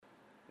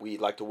We'd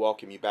like to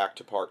welcome you back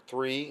to part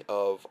 3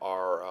 of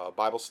our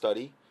Bible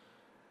study,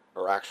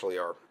 or actually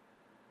our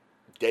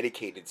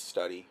dedicated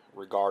study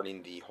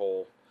regarding the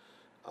whole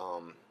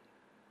um,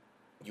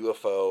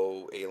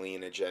 UFO,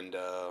 alien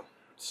agenda,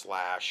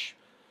 slash,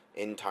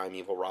 end time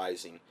evil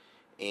rising.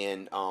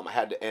 And I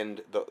had to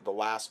end the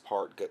last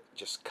part,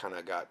 just kind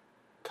of got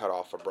cut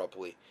off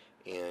abruptly.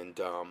 And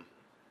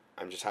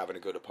I'm just having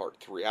to go to part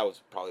 3. I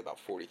was probably about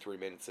 43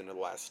 minutes into the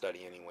last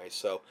study anyway.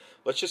 So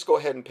let's just go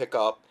ahead and pick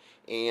up.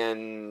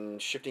 And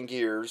shifting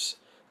gears,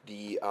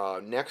 the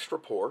next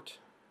report,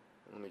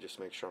 let me just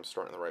make sure I'm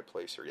starting in the right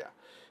place here. Yeah,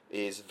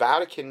 is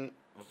Vatican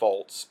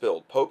vault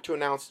spilled. Pope to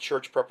announce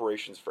church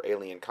preparations for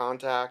alien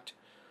contact.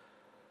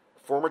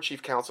 Former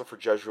chief counsel for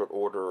Jesuit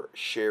order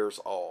shares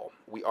all.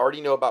 We already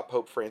know about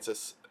Pope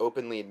Francis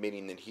openly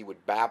admitting that he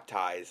would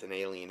baptize an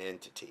alien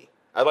entity.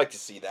 I'd like to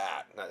see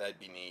that. That'd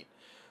be neat.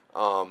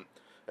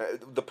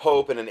 The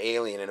Pope and an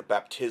alien in a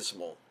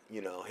baptismal,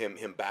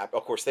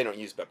 of course they don't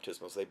use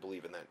baptismals, they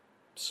believe in that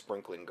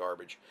sprinkling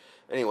garbage.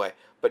 Anyway,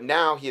 but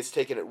now he has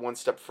taken it one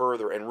step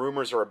further, and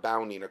rumors are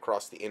abounding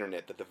across the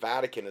internet that the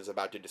Vatican is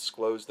about to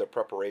disclose their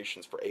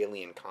preparations for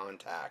alien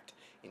contact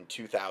in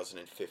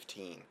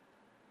 2015.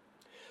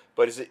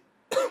 But is it,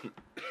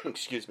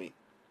 excuse me,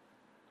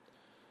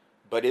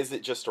 but is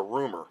it just a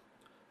rumor,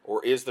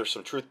 or is there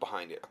some truth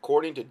behind it?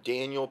 According to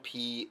Daniel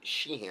P.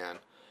 Sheehan,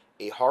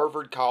 a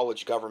Harvard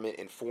College government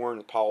and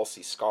foreign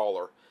policy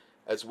scholar,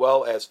 as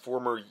well as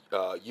former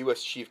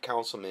U.S. chief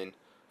councilman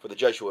for the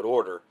Jesuit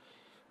order,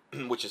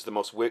 which is the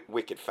most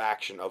wicked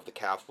faction of the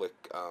Catholic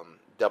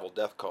devil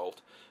death cult,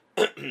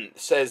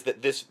 says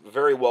that this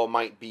very well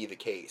might be the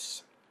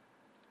case,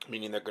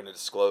 meaning they're going to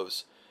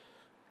disclose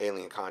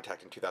alien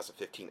contact in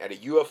 2015 at a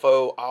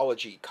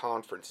UFOlogy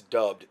conference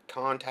dubbed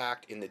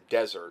Contact in the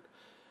Desert,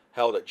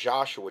 held at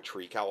Joshua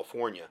Tree,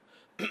 California,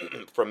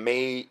 from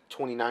May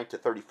 29th to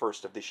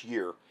 31st of this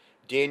year.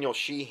 Daniel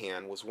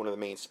Sheehan was one of the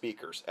main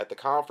speakers. At the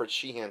conference,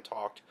 Sheehan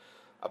talked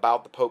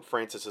about the Pope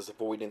Francis's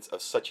avoidance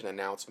of such an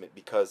announcement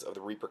because of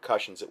the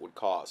repercussions it would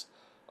cause.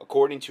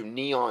 According to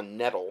Neon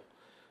Nettle,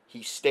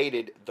 he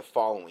stated the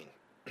following.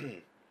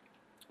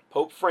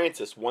 Pope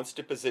Francis wants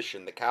to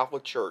position the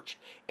Catholic Church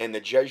and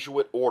the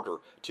Jesuit order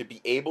to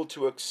be able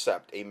to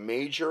accept a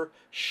major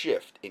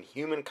shift in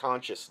human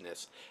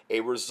consciousness,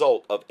 a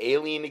result of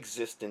alien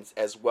existence,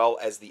 as well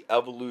as the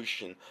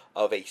evolution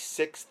of a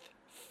sixth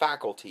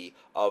faculty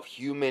of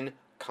human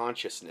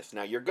consciousness.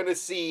 Now, you're going to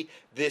see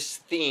this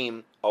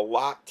theme a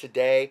lot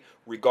today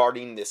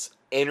regarding this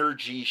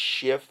energy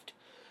shift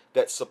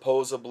that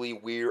supposedly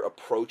we're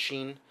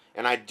approaching.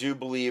 And I do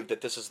believe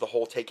that this is the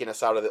whole taking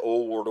us out of the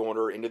old world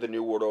order into the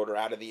new world order,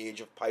 out of the age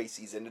of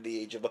Pisces into the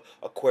age of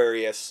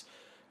Aquarius.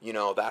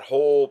 That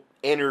whole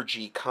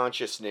energy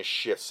consciousness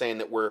shift, saying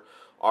that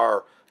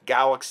our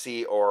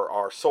galaxy or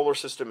our solar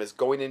system is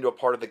going into a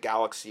part of the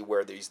galaxy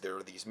where there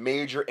are these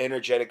major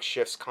energetic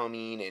shifts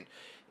coming,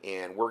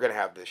 and we're going to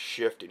have this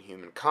shift in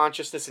human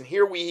consciousness. And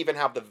here we even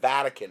have the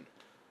Vatican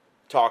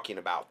talking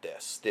about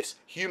this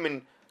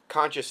human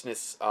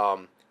consciousness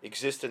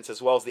existence,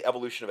 as well as the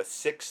evolution of a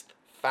sixth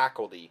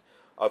faculty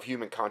of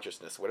human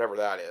consciousness, whatever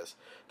that is.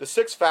 The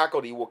sixth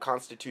faculty will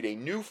constitute a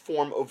new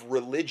form of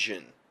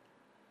religion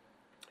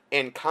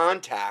and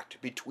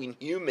contact between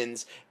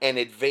humans and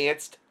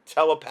advanced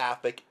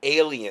telepathic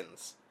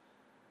aliens.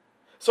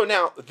 So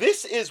now,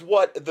 this is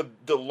what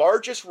the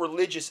largest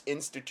religious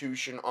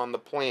institution on the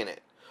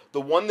planet, the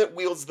one that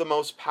wields the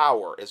most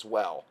power as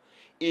well,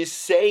 is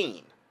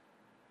saying.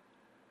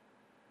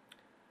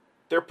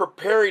 They're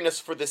preparing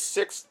us for the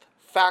sixth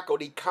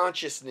faculty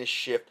consciousness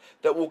shift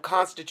that will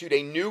constitute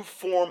a new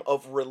form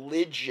of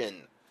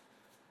religion.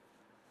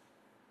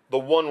 The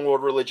one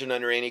world religion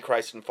under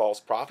Antichrist and false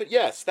prophet.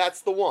 Yes,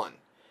 that's the one.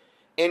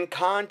 In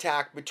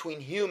contact between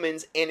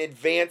humans and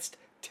advanced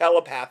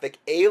telepathic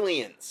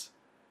aliens.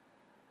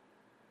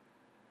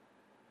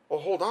 Well,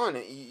 hold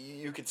on.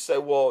 You could say,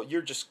 well,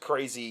 you're just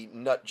crazy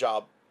nut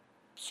job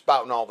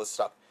spouting all this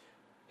stuff.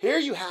 Here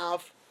you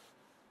have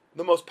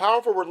the most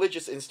powerful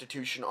religious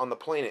institution on the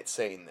planet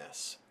saying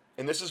this.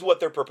 And this is what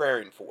they're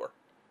preparing for,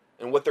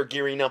 and what they're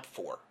gearing up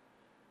for.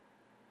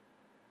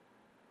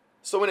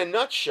 So in a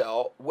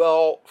nutshell,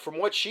 well, from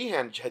what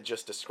Sheehan had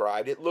just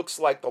described, it looks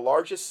like the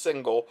largest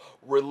single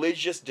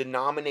religious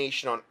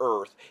denomination on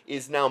Earth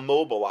is now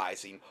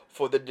mobilizing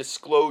for the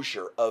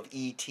disclosure of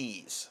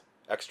ETs,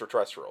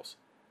 extraterrestrials.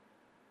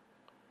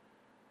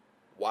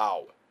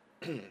 Wow.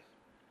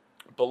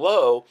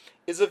 Below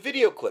is a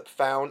video clip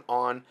found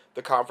on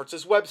the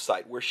conference's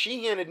website where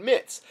Sheehan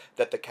admits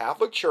that the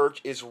Catholic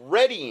Church is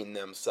readying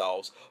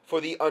themselves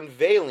for the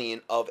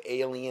unveiling of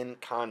alien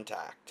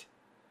contact.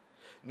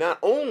 Not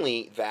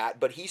only that,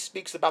 but he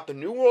speaks about the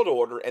New World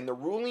Order and the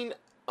ruling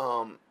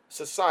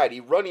society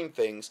running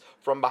things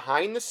from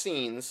behind the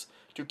scenes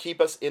to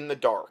keep us in the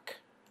dark.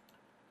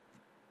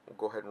 We'll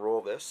go ahead and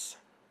roll this.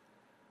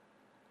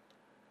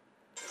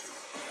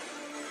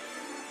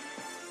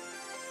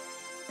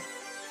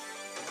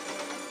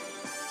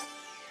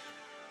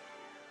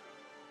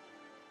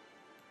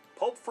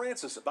 Pope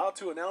Francis about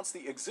to announce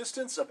the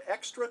existence of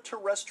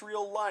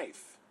extraterrestrial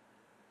life.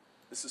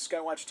 This is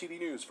Skywatch TV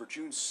News for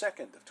June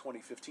 2nd of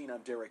 2015. I'm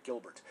Derek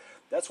Gilbert.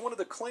 That's one of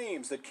the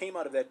claims that came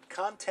out of that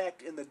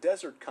Contact in the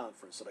Desert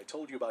conference that I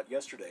told you about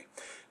yesterday.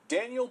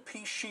 Daniel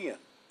P. Sheehan,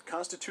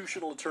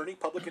 constitutional attorney,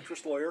 public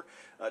interest lawyer,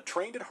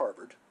 trained at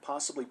Harvard,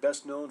 possibly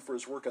best known for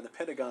his work on the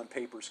Pentagon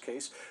Papers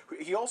case.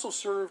 He also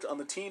served on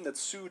the team that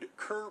sued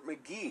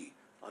Kerr-McGee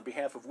on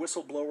behalf of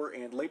whistleblower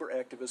and labor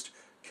activist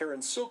Karen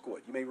Silkwood.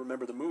 You may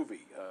remember the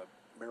movie.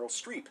 Meryl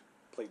Streep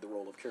played the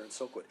role of Karen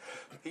Silkwood.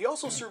 He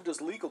also served as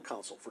legal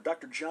counsel for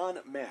Dr. John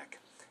Mack.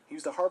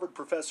 He's the Harvard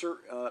professor,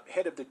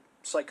 head of the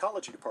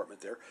psychology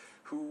department there,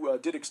 who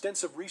did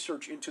extensive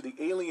research into the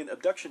alien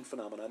abduction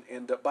phenomenon,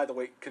 and by the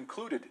way,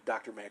 concluded,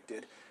 Dr. Mack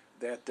did,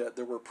 that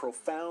there were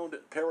profound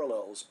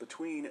parallels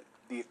between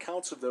the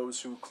accounts of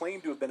those who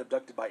claimed to have been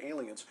abducted by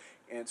aliens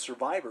and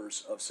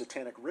survivors of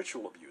satanic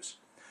ritual abuse.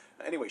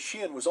 Anyway,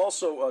 Sheehan was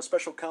also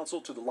special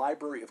counsel to the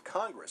Library of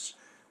Congress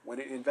when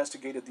it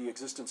investigated the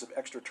existence of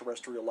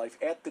extraterrestrial life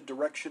at the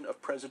direction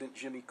of President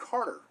Jimmy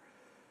Carter.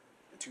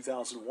 In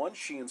 2001,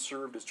 Sheehan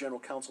served as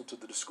general counsel to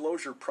the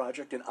Disclosure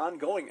Project, an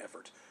ongoing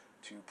effort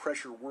to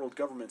pressure world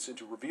governments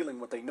into revealing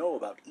what they know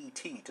about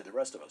ET to the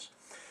rest of us.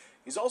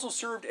 He's also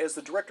served as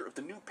the director of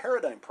the New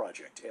Paradigm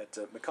Project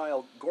at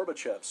Mikhail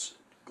Gorbachev's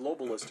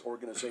globalist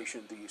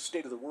organization, the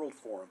State of the World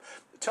Forum.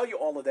 I tell you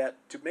all of that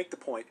to make the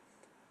point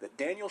that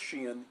Daniel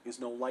Sheehan is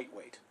no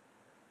lightweight.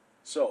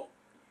 So,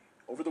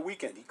 over the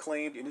weekend, he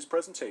claimed in his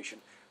presentation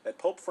that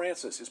Pope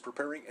Francis is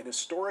preparing an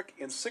historic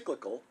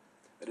encyclical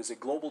that is a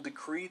global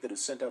decree that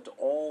is sent out to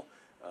all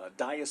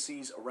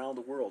dioceses around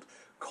the world,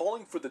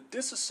 calling for the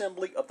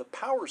disassembly of the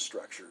power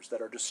structures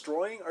that are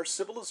destroying our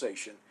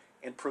civilization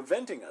and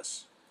preventing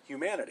us,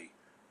 humanity,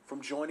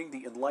 from joining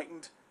the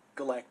enlightened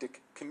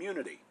galactic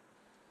community.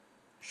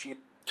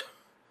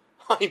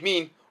 I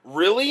mean,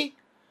 really?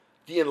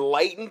 The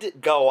enlightened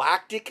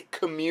galactic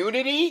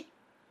community?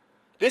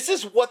 This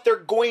is what they're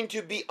going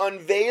to be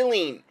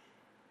unveiling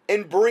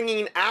and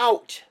bringing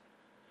out.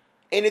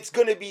 And it's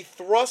going to be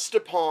thrust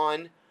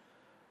upon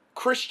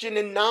Christian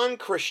and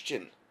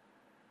non-Christian.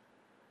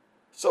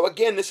 So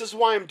again, this is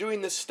why I'm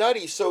doing this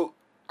study. So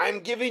I'm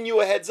giving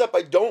you a heads up.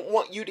 I don't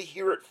want you to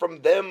hear it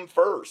from them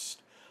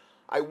first.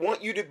 I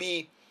want you to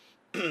be,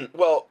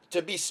 well,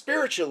 to be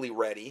spiritually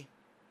ready.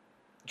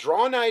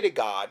 Draw nigh to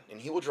God,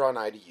 and He will draw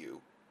nigh to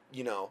you.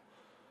 You know,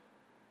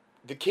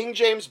 the King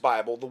James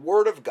Bible, the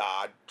Word of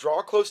God,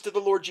 draw close to the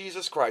Lord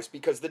Jesus Christ,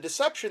 because the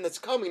deception that's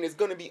coming is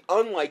going to be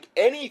unlike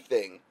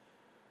anything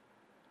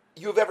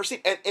you have ever seen.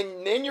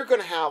 And then you're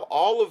going to have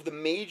all of the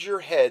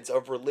major heads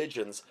of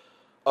religions,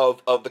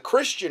 of the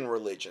Christian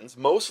religions,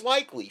 most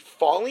likely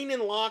falling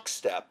in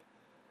lockstep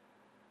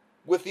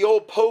with the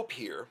old Pope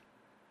here,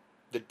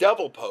 the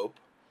devil Pope.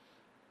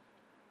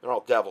 They're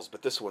all devils,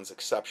 but this one's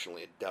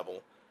exceptionally a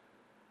devil.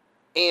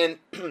 And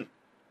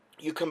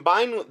you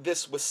combine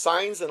this with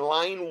signs and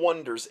lying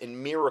wonders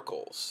and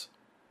miracles,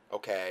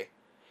 okay?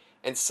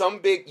 And some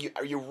big,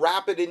 you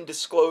wrap it in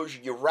disclosure,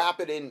 you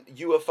wrap it in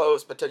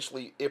UFOs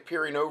potentially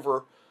appearing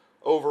over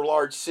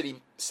large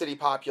city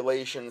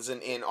populations,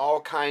 and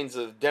all kinds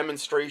of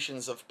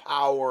demonstrations of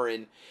power,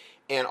 and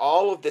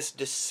all of this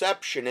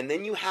deception. And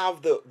then you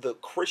have the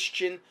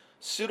Christian,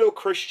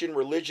 pseudo-Christian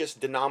religious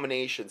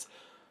denominations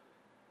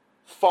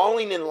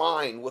falling in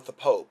line with the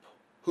Pope,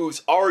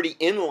 who's already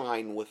in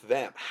line with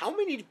them. How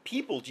many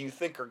people do you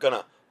think are going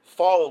to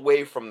fall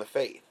away from the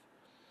faith?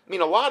 I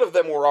mean, a lot of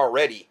them were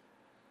already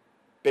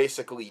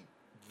basically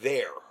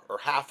there, or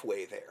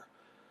halfway there.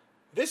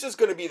 This is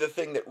going to be the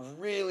thing that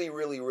really,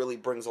 really, really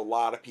brings a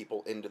lot of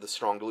people into the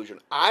strong delusion.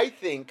 I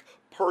think,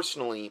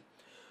 personally,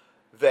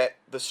 that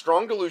the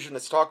strong delusion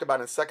that's talked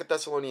about in 2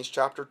 Thessalonians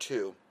chapter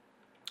 2,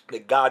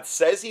 that God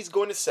says He's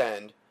going to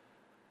send,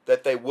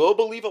 that they will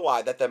believe a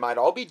lie, that they might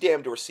all be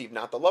damned to receive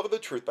not the love of the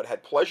truth, but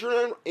had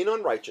pleasure in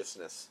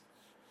unrighteousness.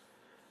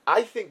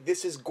 I think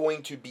this is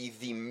going to be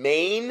the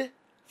main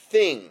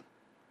thing,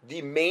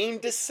 the main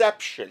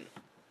deception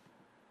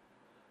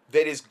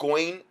that is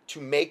going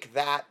to make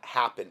that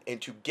happen and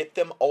to get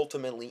them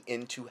ultimately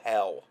into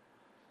hell.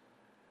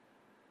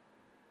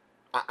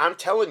 I'm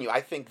telling you, I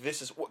think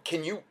this is what,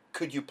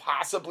 could you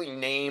possibly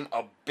name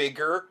a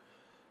bigger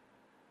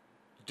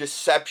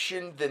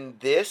deception than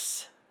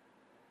this?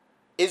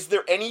 Is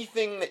there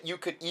anything that you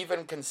could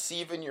even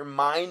conceive in your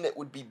mind that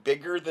would be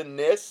bigger than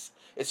this,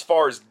 as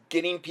far as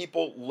getting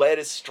people led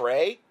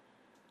astray?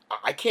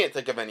 I can't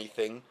think of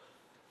anything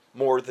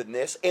more than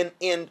this.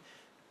 And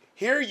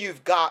here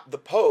you've got the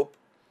Pope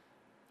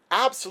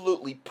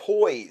absolutely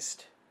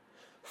poised,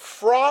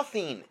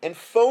 frothing and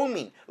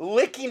foaming,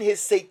 licking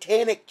his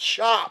satanic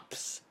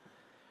chops,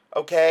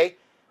 okay?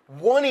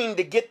 Wanting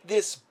to get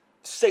this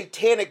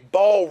satanic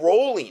ball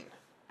rolling.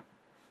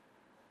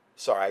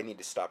 Sorry, I need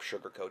to stop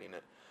sugarcoating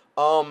it.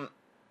 I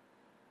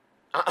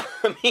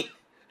mean,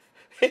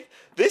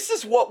 this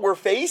is what we're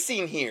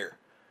facing here.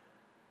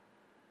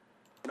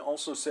 And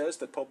also says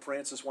that Pope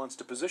Francis wants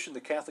to position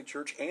the Catholic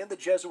Church, and the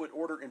Jesuit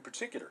order in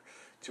particular,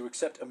 to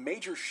accept a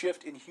major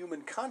shift in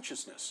human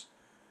consciousness.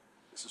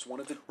 This is one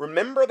of the...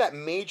 Remember that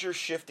major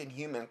shift in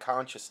human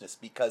consciousness,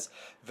 because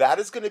that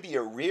is going to be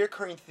a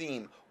reoccurring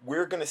theme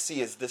we're going to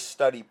see as this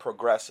study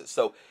progresses.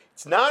 So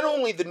it's not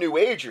only the New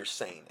Agers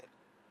saying it,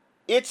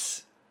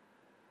 it's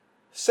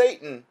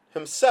Satan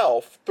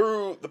himself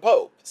through the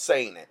Pope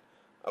saying it,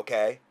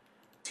 okay?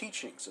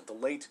 Teachings of the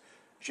late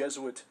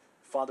Jesuit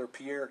Father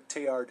Pierre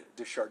Teilhard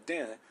de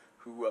Chardin,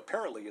 who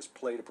apparently has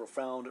played a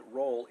profound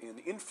role in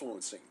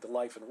influencing the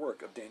life and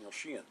work of Daniel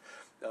Sheehan.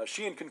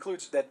 Sheehan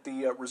concludes that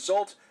the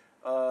result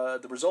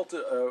of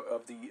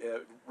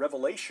the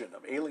revelation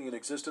of alien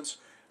existence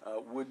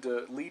would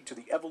lead to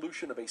the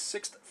evolution of a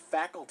sixth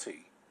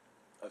faculty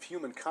of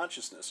human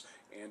consciousness,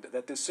 and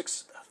that this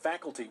sixth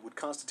faculty would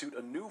constitute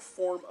a new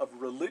form of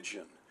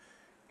religion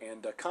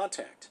and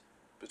contact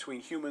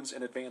between humans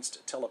and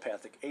advanced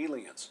telepathic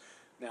aliens.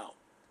 Now,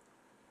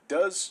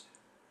 does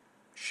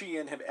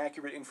Sheehan have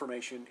accurate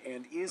information,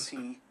 and is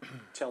he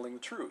telling the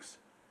truth?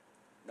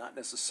 Not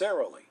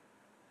necessarily.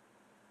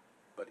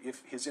 But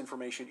if his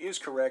information is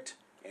correct,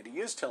 and he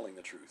is telling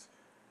the truth,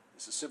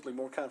 this is simply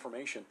more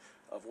confirmation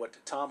of what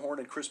Tom Horn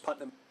and Chris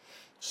Putnam...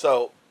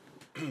 So,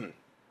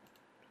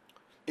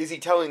 is he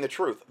telling the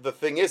truth? The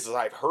thing is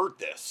I've heard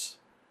this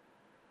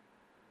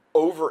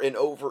over and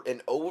over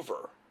and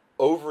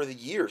over the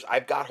years.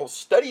 I've got whole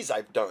studies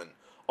I've done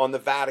on the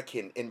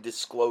Vatican and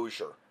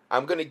disclosure.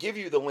 I'm going to give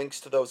you the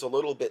links to those a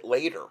little bit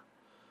later.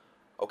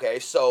 Okay,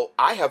 so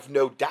I have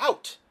no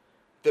doubt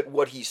that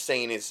what he's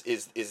saying is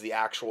the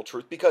actual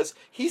truth, because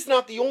he's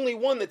not the only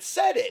one that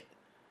said it.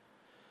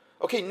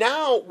 Okay,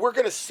 now we're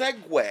going to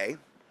segue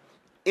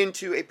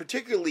into a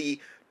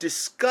particularly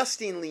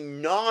disgustingly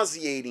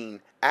nauseating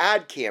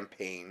ad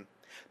campaign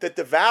that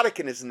the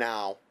Vatican is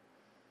now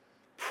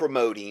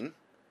promoting.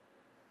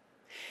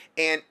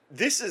 And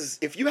this is,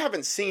 if you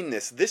haven't seen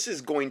this, this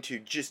is going to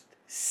just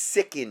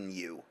sicken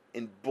you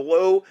and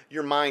blow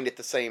your mind at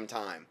the same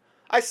time.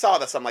 I saw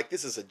this, I'm like,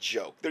 this is a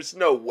joke. There's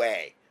no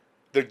way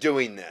they're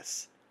doing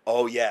this.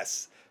 Oh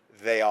yes,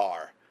 they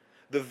are.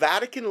 The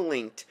Vatican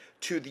linked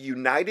to the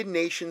United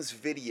Nations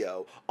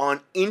video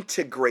on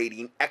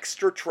integrating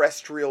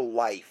extraterrestrial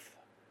life.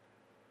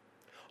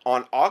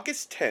 On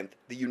August 10th,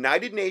 the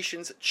United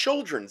Nations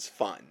Children's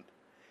Fund,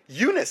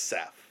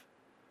 UNICEF,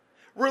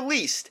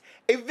 released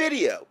a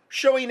video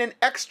showing an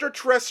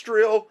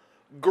extraterrestrial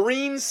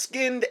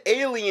green-skinned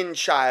alien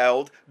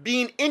child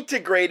being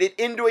integrated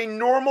into a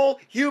normal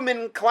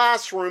human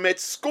classroom at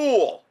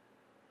school.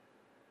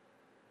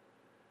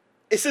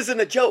 This isn't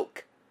a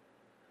joke.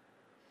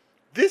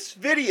 This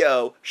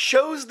video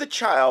shows the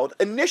child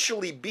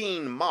initially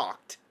being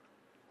mocked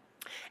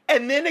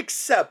and then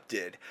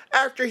accepted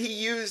after he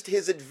used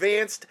his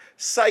advanced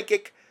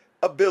psychic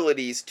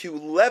abilities to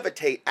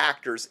levitate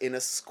actors in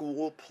a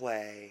school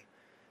play.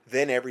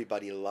 Then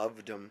everybody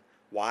loved him.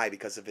 Why?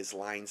 Because of his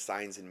lying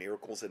signs and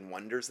miracles and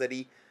wonders that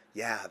he...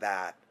 Yeah,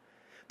 that.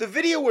 The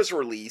video was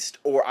released,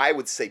 or I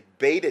would say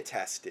beta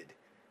tested,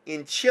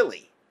 in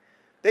Chile.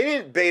 They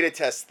didn't beta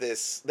test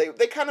this.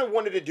 They kind of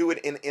wanted to do it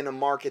in a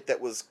market that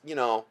was, you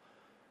know,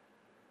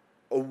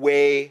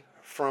 away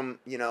from,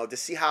 you know, to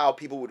see how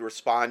people would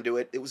respond to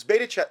it. It was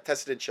beta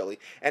tested in Chile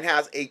and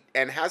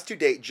has to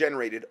date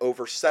generated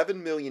over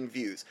 7 million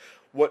views.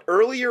 What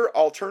earlier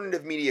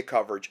alternative media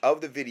coverage of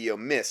the video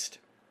missed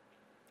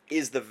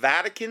is the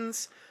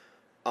Vatican's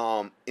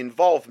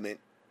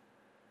involvement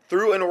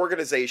through an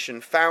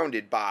organization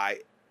founded by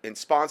and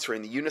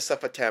sponsoring the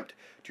UNICEF attempt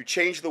to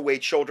change the way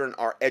children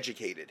are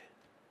educated.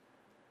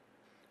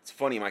 It's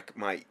funny,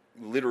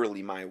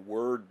 my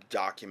Word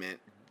document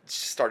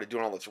started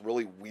doing all this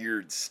really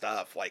weird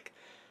stuff, like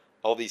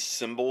all these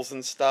symbols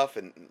and stuff,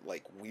 and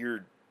like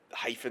weird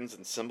hyphens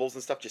and symbols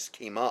and stuff just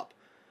came up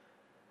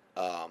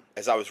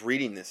as I was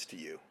reading this to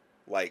you.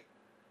 Like,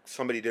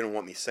 somebody didn't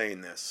want me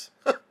saying this.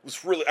 It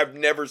was really, I've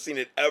never seen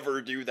it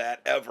ever do that,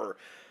 ever.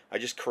 I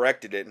just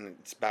corrected it and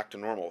it's back to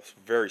normal. It's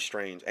very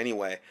strange.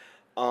 Anyway,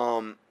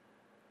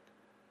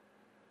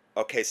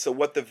 okay, so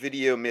what the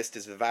video missed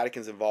is the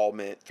Vatican's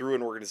involvement through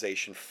an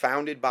organization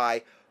founded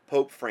by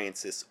Pope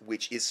Francis,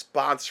 which is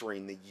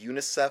sponsoring the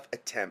UNICEF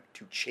attempt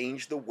to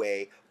change the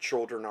way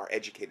children are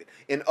educated.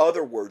 In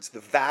other words,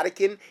 the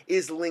Vatican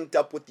is linked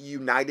up with the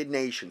United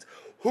Nations.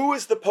 Who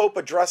is the Pope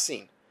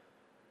addressing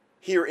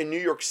here in New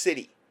York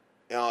City?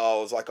 It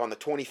was like on the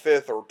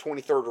 25th or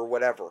 23rd or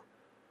whatever.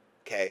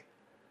 Okay,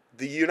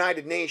 the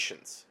United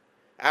Nations.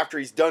 After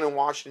he's done in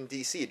Washington,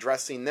 D.C.,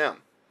 addressing them.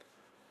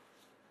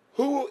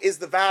 Who is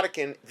the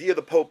Vatican via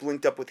the Pope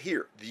linked up with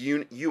here?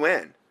 The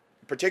UN.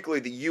 Particularly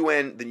the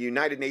UN, the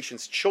United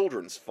Nations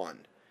Children's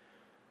Fund.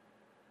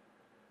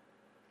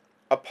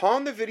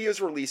 Upon the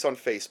video's release on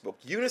Facebook,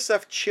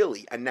 UNICEF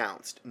Chile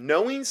announced,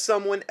 knowing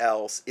someone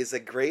else is a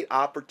great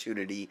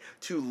opportunity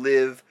to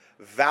live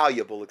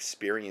valuable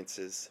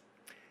experiences.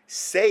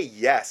 Say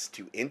yes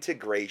to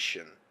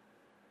integration.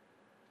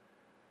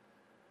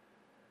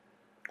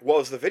 What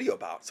was the video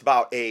about? It's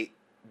about a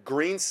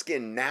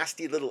green-skinned,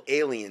 nasty little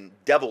alien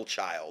devil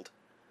child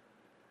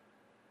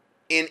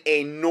in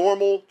a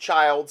normal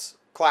child's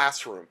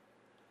classroom.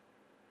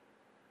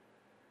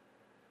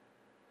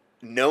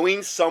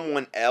 knowing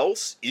someone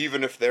else,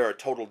 even if they're a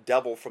total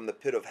devil from the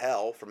pit of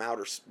hell, from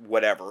outer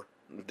whatever,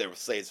 they will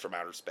say it's from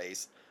outer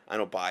space, I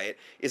don't buy it,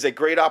 is a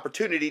great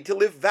opportunity to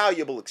live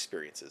valuable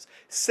experiences.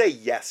 Say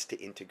yes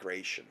to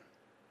integration.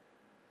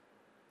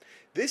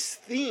 This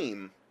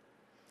theme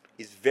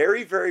is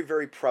very, very,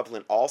 very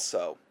prevalent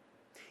also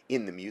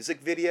in the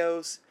music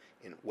videos,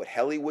 in what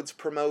Hollywood's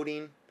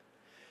promoting.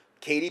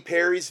 Katy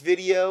Perry's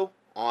video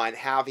on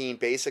having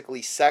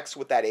basically sex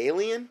with that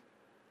alien.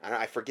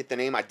 I forget the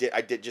name. I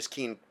did just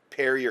key in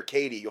Perry or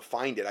Katy. You'll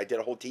find it. I did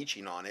a whole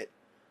teaching on it.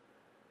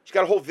 She's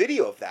got a whole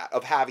video of that,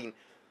 of having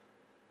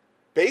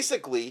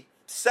basically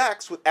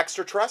sex with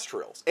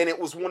extraterrestrials. And it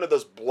was one of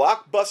those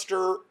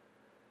blockbuster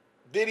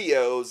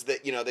videos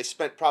that, you know, they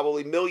spent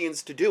probably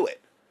millions to do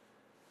it.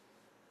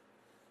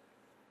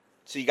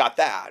 So you got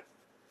that.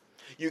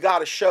 You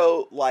got a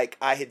show like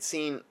I had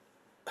seen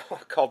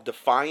called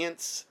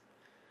Defiance,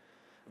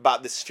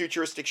 about this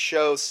futuristic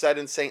show set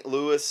in St.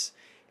 Louis,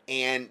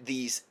 and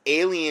these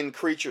alien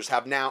creatures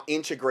have now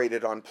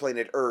integrated on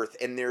planet Earth,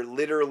 and they're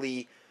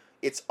literally,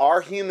 it's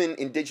our human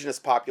indigenous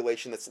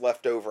population that's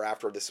left over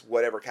after this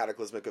whatever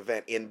cataclysmic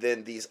event, and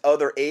then these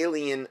other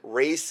alien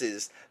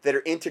races that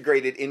are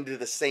integrated into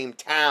the same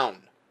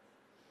town.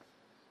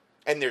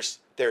 And they're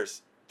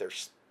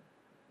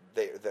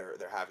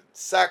having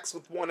sex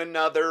with one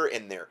another,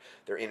 and they're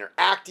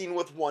interacting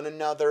with one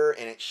another,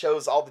 and it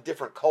shows all the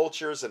different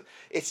cultures, and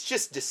it's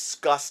just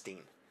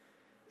disgusting.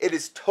 It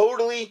is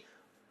totally,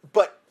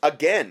 but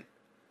again,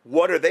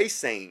 what are they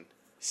saying?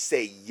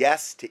 Say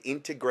yes to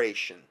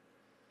integration.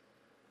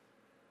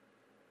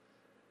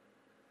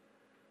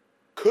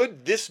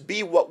 Could this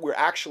be what we're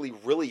actually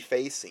really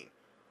facing?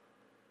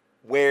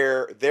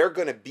 Where they're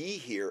going to be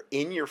here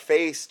in your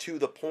face to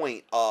the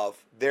point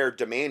of they're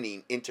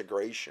demanding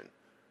integration.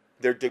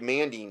 They're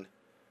demanding,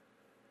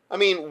 I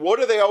mean, what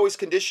do they always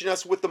condition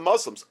us with the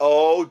Muslims?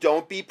 Oh,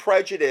 don't be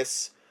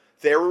prejudiced.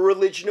 They're a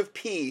religion of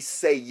peace.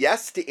 Say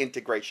yes to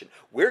integration.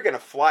 We're going to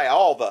fly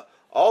all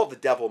the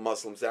devil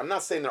Muslims. I'm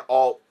not saying they're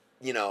all,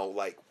 you know,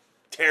 like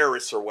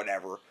terrorists or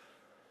whatever,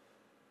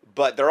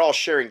 but they're all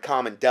sharing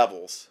common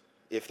devils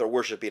if they're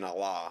worshiping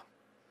Allah.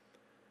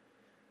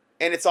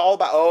 And it's all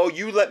about, oh,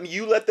 you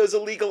let those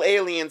illegal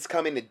aliens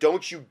come in, and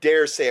don't you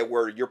dare say a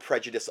word. You're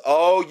prejudiced.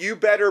 Oh, you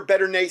better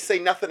say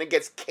nothing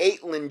against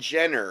Caitlyn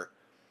Jenner.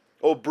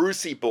 Oh,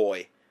 Brucey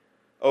boy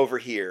over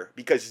here,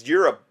 because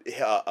you're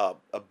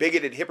a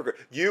bigoted hypocrite.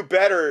 You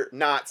better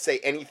not say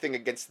anything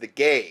against the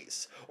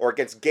gays or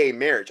against gay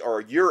marriage,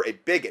 or you're a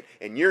bigot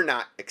and you're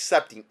not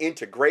accepting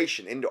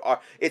integration into our.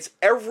 It's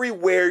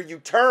everywhere you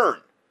turn.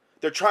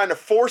 They're trying to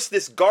force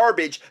this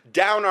garbage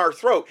down our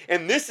throat.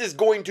 And this is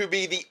going to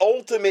be the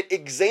ultimate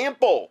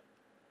example.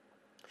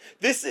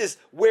 This is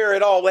where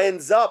it all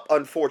ends up,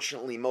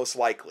 unfortunately, most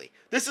likely.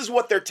 This is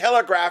what they're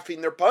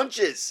telegraphing their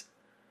punches.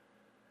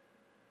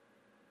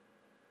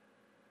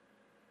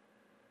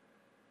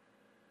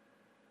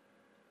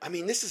 I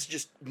mean, this is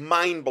just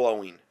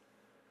mind-blowing.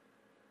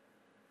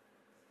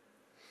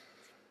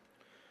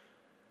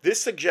 This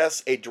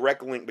suggests a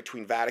direct link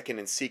between Vatican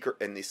and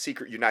the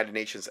secret United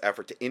Nations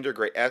effort to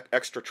integrate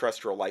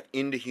extraterrestrial life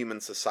into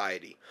human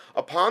society.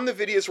 Upon the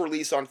video's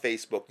release on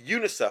Facebook,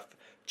 UNICEF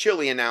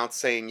Chile announced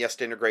saying yes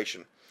to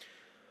integration.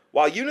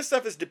 While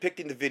UNICEF is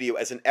depicting the video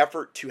as an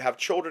effort to have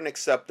children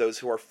accept those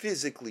who are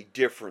physically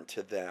different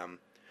to them,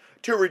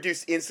 to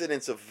reduce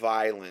incidents of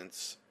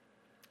violence,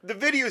 the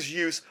video's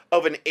use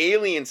of an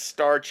alien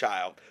star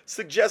child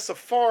suggests a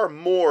far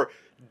more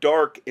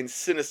dark and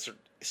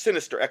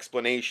sinister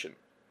explanation.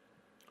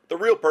 The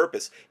real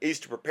purpose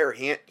is to prepare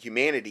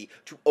humanity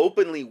to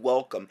openly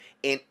welcome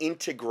and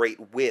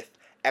integrate with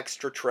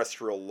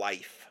extraterrestrial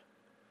life.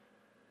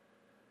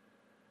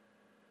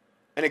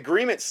 An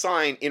agreement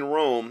signed in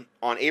Rome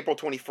on April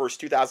 21st,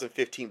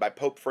 2015 by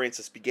Pope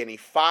Francis began a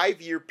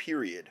 5-year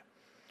period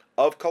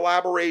of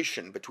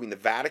collaboration between the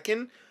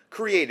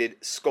Vatican-created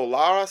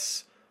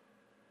Scholaris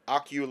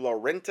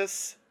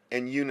Ocularentis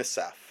and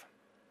UNICEF.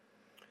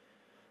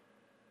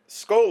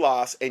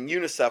 Scholas and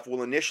UNICEF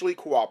will initially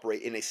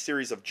cooperate in a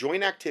series of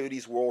joint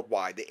activities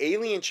worldwide. The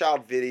Alien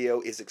Child video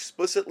is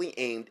explicitly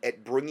aimed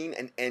at bringing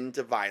an end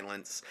to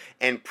violence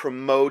and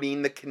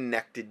promoting the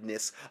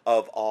connectedness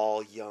of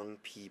all young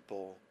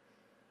people.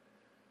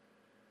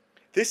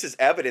 This is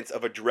evidence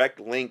of a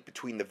direct link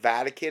between the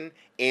Vatican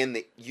and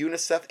the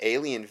UNICEF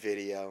Alien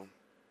video.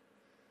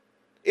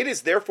 It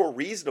is therefore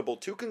reasonable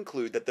to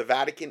conclude that the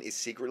Vatican is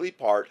secretly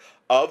part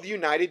of the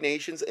United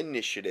Nations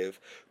initiative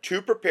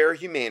to prepare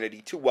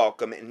humanity to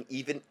welcome and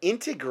even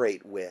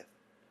integrate with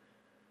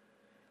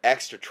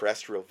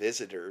extraterrestrial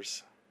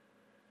visitors.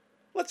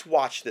 Let's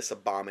watch this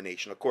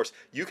abomination. Of course,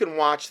 you can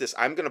watch this.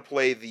 I'm going to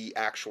play the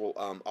actual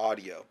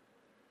audio.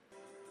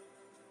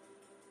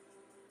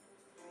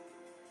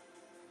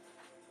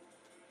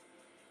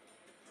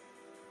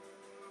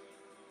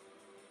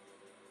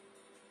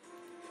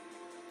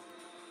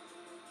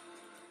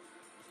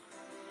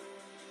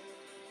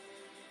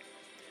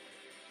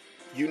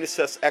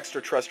 UNICEF's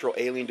Extraterrestrial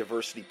Alien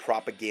Diversity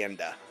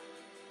Propaganda.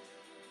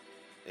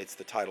 It's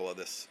the title of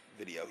this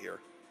video here.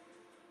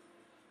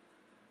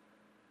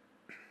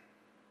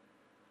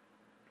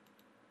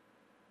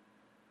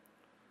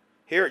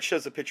 Here it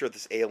shows a picture of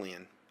this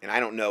alien, and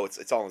I don't know,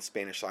 it's all in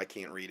Spanish, so I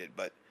can't read it,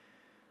 but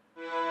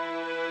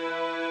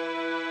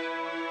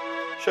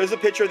shows a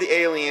picture of the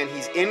alien.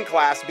 He's in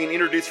class being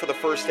introduced for the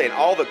first day, and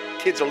all the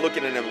kids are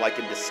looking at him like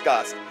in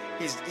disgust.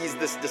 He's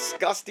this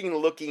disgusting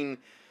looking,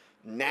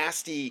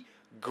 nasty,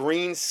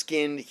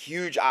 green-skinned,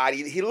 huge-eyed.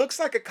 He looks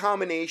like a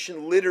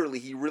combination, literally,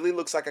 he really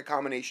looks like a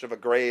combination of a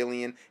gray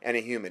alien and a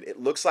human.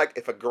 It looks like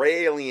if a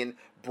gray alien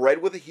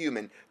bred with a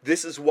human,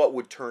 this is what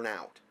would turn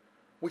out.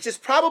 Which is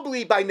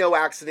probably by no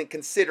accident,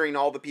 considering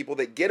all the people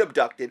that get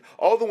abducted,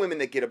 all the women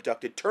that get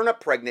abducted, turn up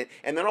pregnant,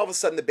 and then all of a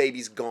sudden the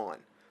baby's gone.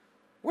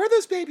 Where are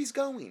those babies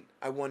going,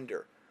 I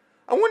wonder?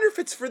 I wonder if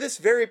it's for this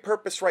very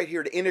purpose right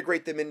here, to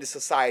integrate them into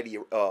society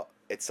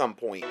at some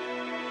point.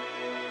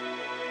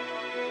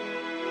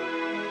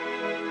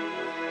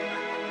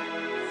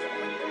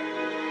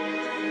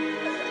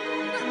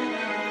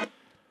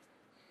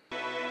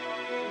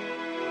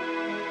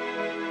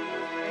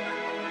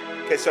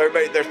 Okay, so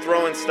everybody, they're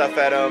throwing stuff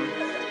at him.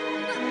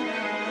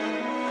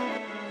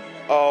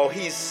 Oh,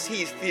 he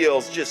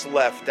feels just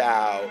left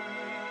out.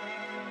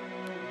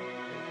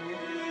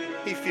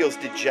 He feels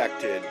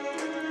dejected.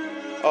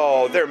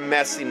 Oh, they're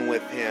messing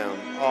with him.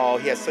 Oh,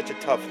 he has such a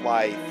tough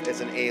life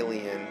as an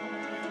alien.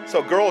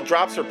 So girl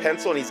drops her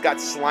pencil and he's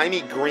got slimy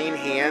green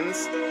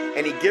hands,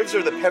 and he gives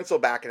her the pencil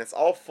back and it's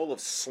all full of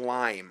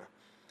slime.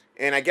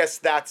 And I guess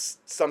that's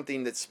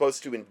something that's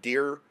supposed to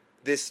endear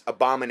this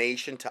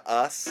abomination to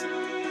us.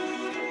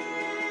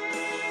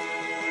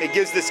 It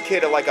gives this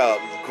kid like a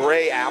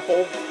gray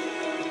apple,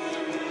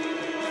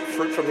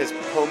 fruit from his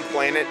home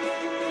planet.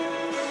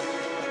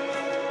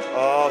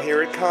 Oh,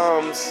 here it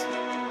comes.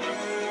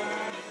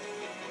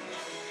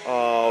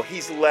 Oh,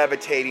 he's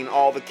levitating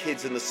all the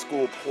kids in the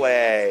school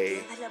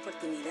play.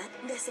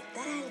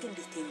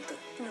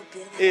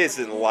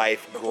 Isn't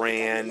life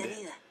grand?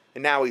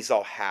 And now he's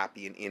all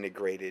happy and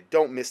integrated.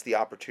 Don't miss the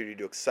opportunity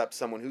to accept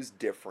someone who's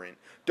different.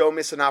 Don't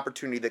miss an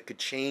opportunity that could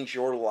change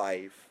your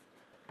life.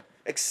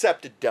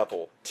 Accept a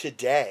devil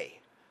today.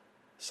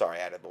 Sorry,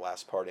 I added the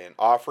last part in.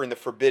 Offering the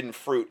forbidden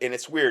fruit. And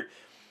it's weird.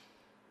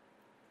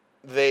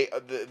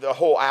 The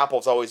whole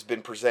apple's always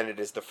been presented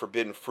as the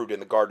forbidden fruit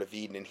in the Garden of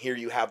Eden. And here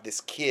you have this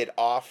kid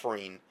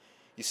offering.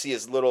 You see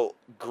his little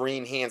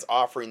green hands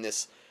offering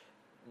this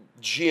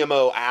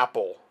GMO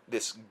apple.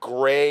 This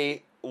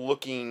gray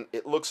looking,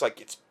 it looks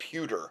like it's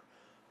pewter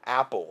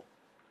apple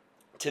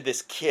to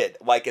this kid.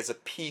 Like as a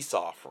peace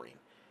offering.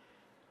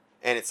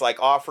 And it's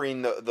like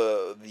offering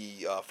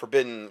the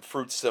forbidden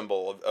fruit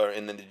symbol,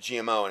 and then the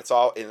GMO,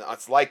 and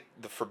it's like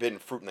the forbidden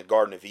fruit in the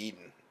Garden of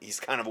Eden. He's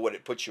kind of what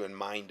it puts you in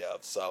mind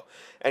of. So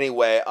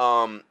anyway,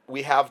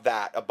 we have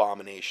that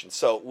abomination.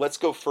 So let's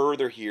go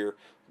further here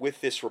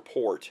with this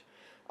report.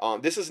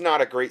 This is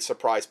not a great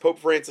surprise. Pope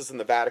Francis and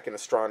the Vatican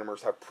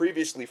astronomers have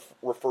previously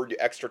referred to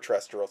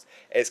extraterrestrials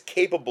as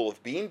capable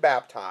of being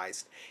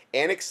baptized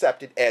and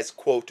accepted as,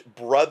 quote,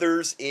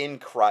 brothers in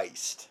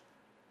Christ.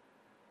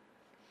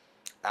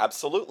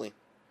 Absolutely.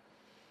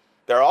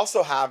 They're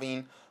also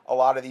having, a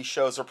lot of these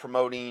shows are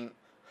promoting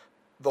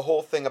the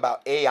whole thing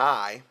about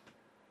AI,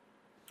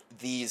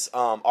 these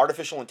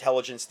artificial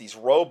intelligence, these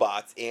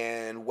robots,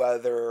 and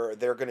whether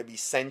they're going to be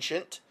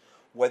sentient,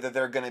 whether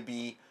they're going to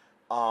be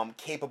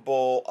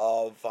capable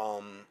of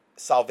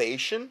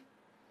salvation,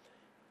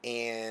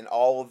 and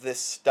all of this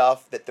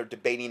stuff that they're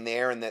debating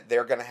there, and that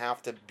they're going to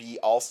have to be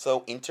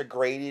also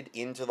integrated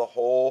into the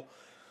whole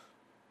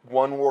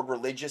one world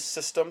religious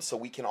system, so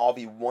we can all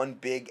be one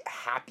big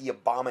happy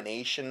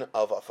abomination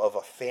of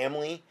a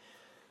family,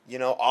 you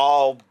know,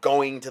 all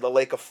going to the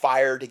lake of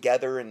fire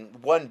together in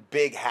one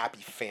big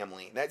happy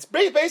family. That's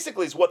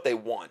basically is what they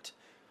want.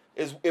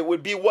 It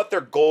would be what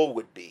their goal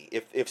would be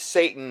if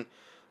Satan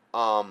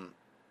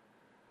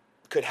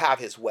could have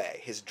his way,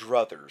 his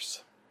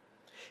druthers.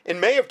 In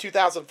May of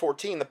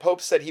 2014, the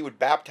Pope said he would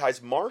baptize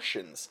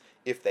Martians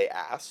if they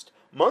asked.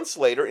 Months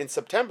later, in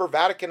September,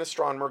 Vatican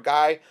astronomer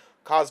Guy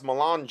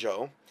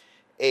Cosmolangio,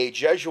 a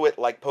Jesuit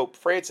like Pope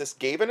Francis,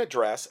 gave an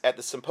address at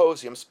the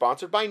symposium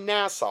sponsored by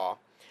NASA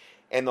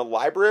and the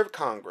Library of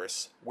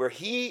Congress, where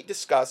he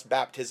discussed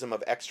baptism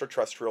of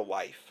extraterrestrial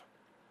life.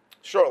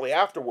 Shortly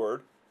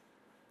afterward,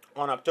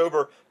 on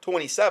October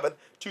 27,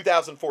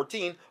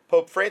 2014,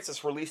 Pope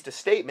Francis released a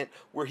statement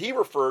where he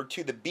referred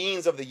to the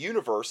beings of the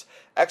universe,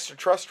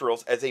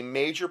 extraterrestrials, as a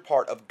major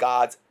part of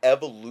God's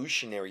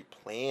evolutionary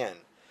plan.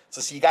 So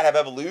see, you got to have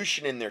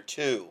evolution in there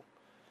too,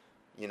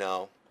 you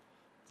know.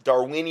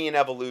 Darwinian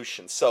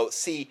evolution. So,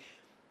 see,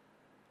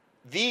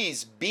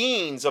 these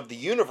beings of the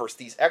universe,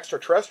 these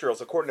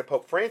extraterrestrials, according to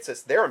Pope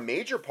Francis, they're a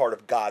major part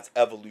of God's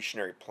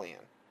evolutionary plan.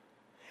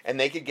 And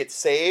they could get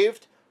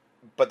saved,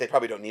 but they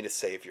probably don't need a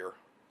savior,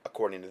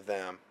 according to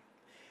them.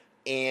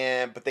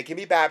 But they can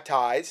be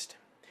baptized,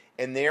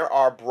 and there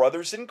are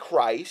brothers in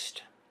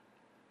Christ,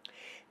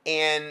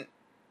 and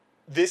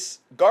this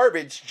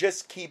garbage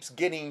just keeps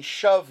getting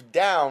shoved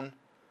down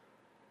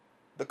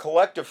the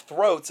collective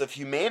throats of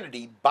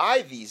humanity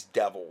by these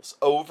devils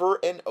over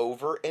and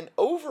over and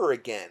over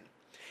again.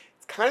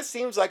 It kind of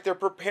seems like they're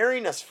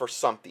preparing us for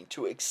something,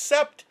 to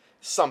accept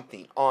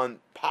something on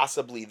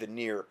possibly the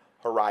near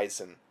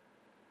horizon.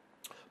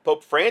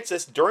 Pope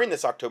Francis, during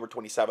this October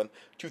 27,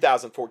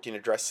 2014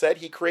 address, said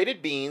he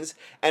created beings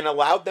and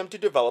allowed them to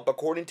develop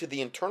according to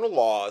the internal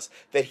laws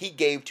that he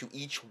gave to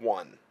each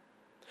one,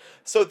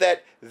 so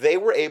that they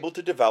were able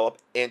to develop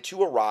and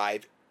to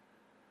arrive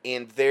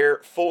in their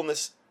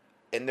fullness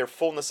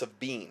of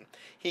being.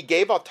 He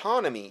gave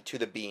autonomy to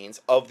the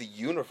beings of the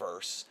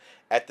universe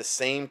at the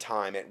same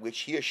time at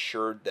which he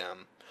assured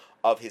them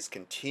of his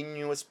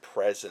continuous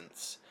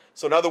presence.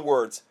 So in other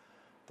words,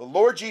 the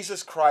Lord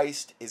Jesus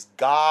Christ is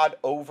God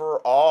over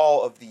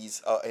all of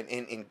these,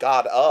 and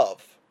God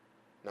of.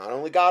 Not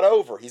only God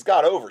over, he's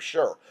God over,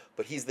 sure,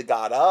 but he's the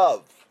God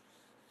of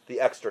the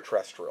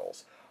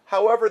extraterrestrials.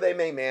 However they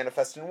may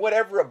manifest, in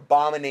whatever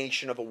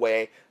abomination of a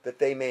way that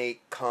they may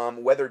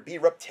come, whether it be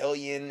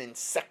reptilian,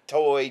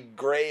 insectoid,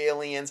 gray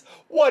aliens,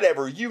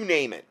 whatever, you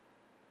name it.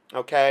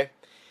 Okay?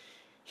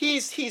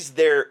 He's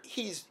there,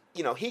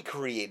 he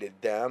created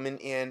them,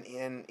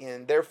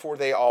 and therefore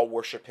they all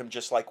worship him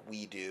just like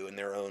we do in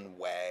their own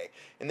way.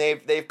 And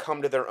they've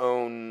come to their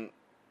own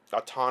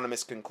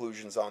autonomous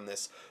conclusions on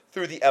this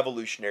through the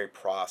evolutionary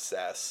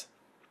process.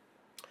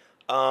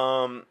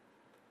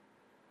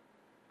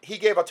 He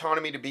gave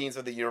autonomy to beings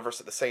of the universe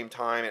at the same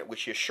time at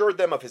which he assured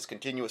them of his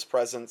continuous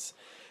presence,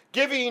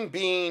 giving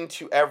being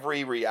to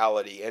every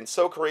reality. And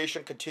so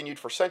creation continued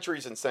for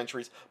centuries and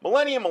centuries,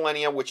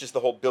 millennia, which is the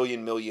whole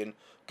billion, million,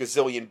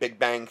 gazillion, Big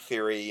Bang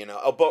theory.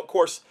 But of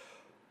course,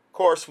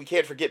 we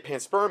can't forget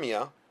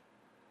panspermia.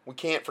 We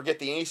can't forget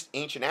the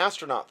ancient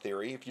astronaut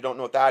theory. If you don't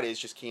know what that is,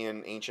 just key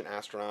in ancient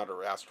astronaut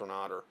or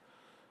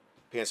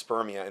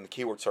panspermia in the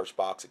keyword search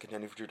box at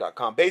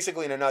contendingfortruth.com.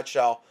 Basically, in a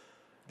nutshell,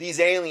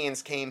 these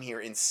aliens came here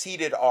and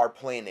seeded our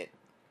planet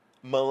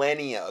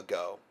millennia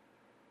ago,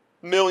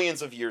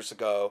 millions of years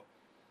ago,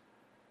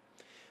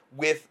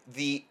 with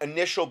the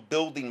initial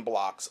building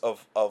blocks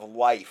of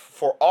life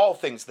for all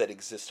things that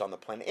exist on the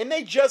planet. And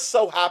they just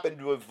so happen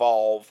to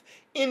evolve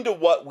into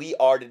what we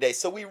are today.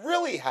 So we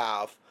really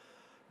have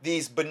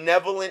these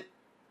benevolent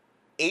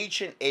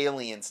ancient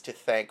aliens to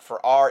thank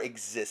for our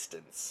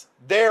existence.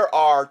 They're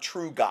our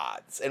true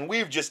gods. And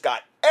we've just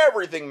got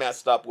everything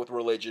messed up with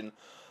religion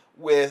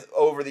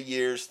over the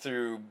years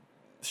through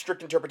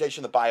strict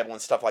interpretation of the Bible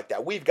and stuff like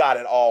that. We've got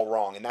it all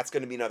wrong, and that's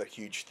going to be another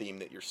huge theme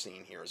that you're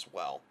seeing here as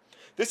well.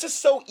 This is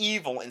so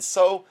evil and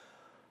so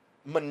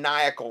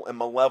maniacal and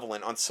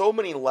malevolent on so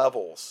many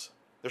levels.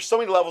 There's so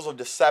many levels of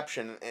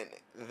deception, and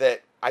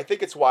that I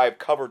think it's why I've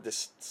covered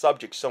this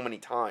subject so many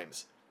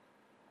times.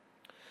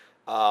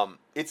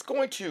 It's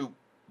going to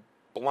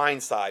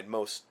blindside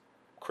most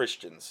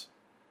Christians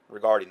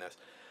regarding this.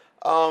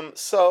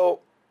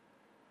 So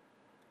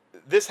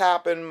this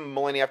happened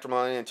millennia after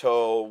millennia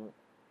until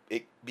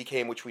it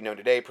became which we know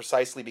today,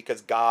 precisely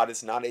because God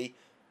is not a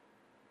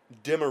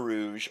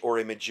demiurge or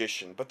a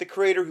magician, but the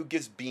creator who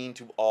gives being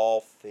to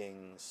all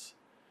things.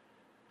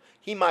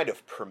 He might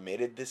have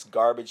permitted this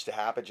garbage to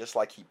happen, just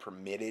like he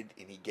permitted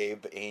and he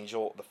gave the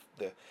angels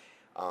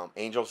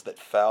that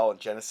fell in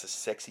Genesis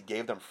 6, he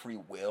gave them free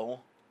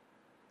will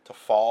to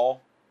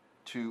fall,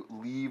 to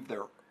leave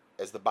their,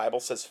 as the Bible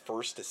says,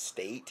 first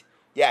estate.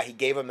 Yeah, he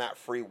gave them that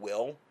free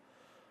will.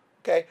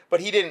 Okay, but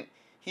he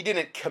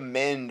didn't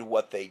commend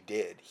what they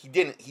did. He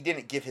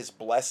didn't give his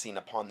blessing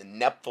upon the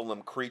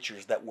Nephilim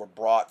creatures that were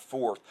brought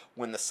forth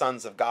when the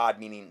sons of God,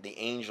 meaning the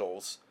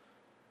angels,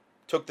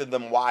 took to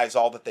them wives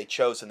all that they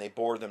chose, and they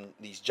bore them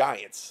these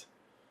giants,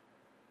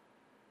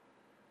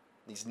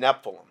 these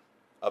Nephilim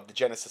of the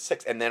Genesis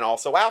 6. And then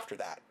also after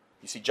that,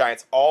 you see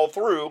giants all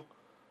through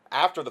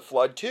after the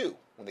flood too,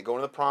 when they go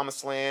into the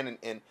promised land,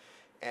 and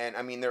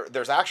I mean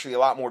there's actually a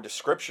lot more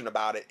description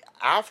about it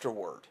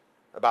afterward,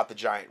 about the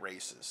giant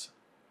races.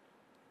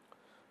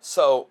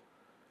 So,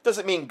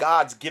 doesn't mean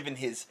God's given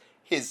his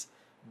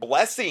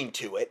blessing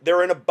to it.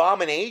 They're an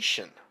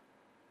abomination.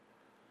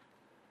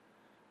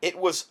 It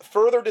was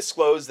further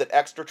disclosed that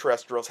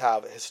extraterrestrials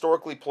have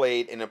historically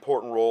played an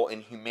important role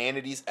in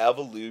humanity's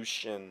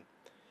evolution.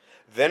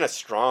 Then a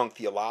strong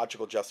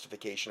theological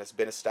justification has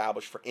been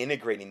established for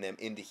integrating them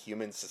into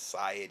human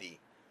society.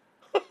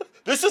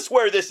 This is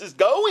where this is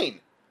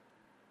going.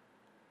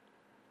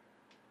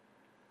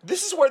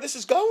 This is where this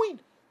is going.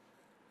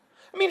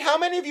 I mean, how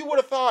many of you would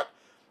have thought,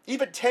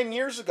 even 10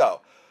 years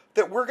ago,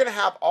 that we're going to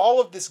have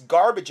all of this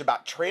garbage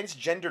about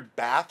transgendered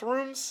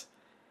bathrooms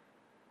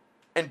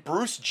and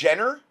Bruce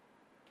Jenner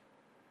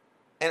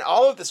and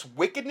all of this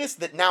wickedness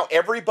that now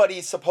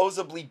everybody's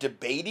supposedly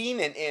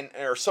debating, and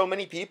or so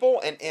many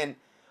people, and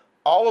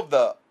all of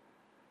the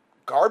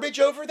garbage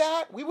over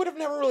that? We would have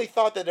never really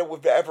thought that it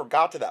would have ever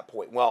got to that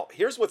point. Well,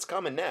 here's what's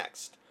coming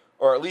next,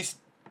 or at least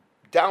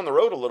down the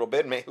road a little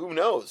bit. Who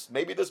knows?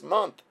 Maybe this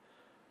month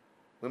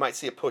we might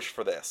see a push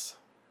for this.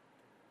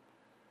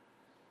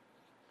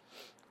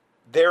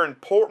 Their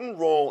important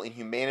role in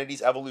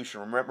humanity's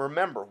evolution,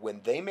 remember,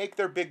 when they make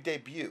their big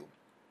debut,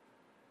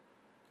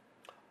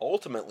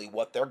 ultimately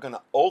what they're going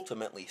to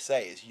ultimately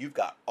say is, you've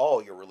got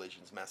all your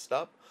religions messed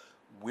up.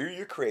 We're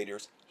your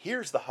creators.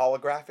 Here's the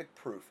holographic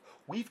proof.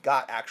 We've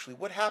got actually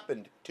what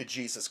happened to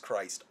Jesus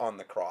Christ on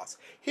the cross.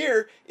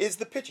 Here is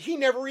the picture. He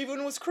never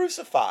even was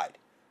crucified.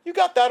 You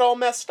got that all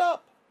messed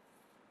up.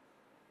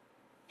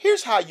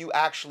 Here's how you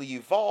actually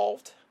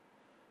evolved.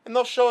 And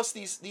they'll show us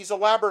these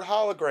elaborate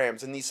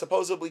holograms and these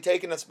supposedly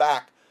taking us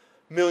back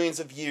millions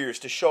of years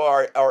to show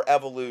our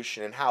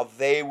evolution and how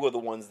they were the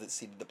ones that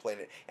seeded the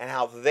planet and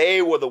how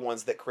they were the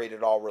ones that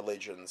created all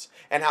religions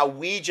and how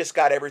we just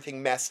got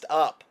everything messed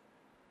up.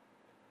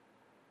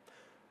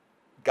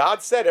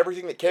 God said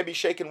everything that can be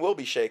shaken will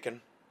be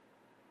shaken.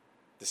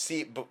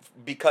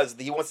 Because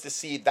he wants to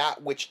see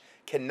that which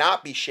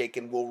cannot be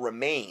shaken will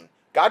remain.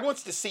 God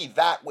wants to see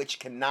that which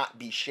cannot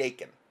be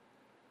shaken.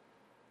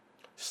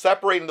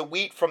 Separating the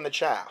wheat from the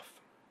chaff.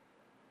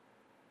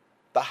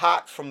 The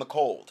hot from the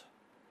cold.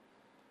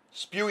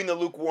 Spewing the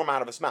lukewarm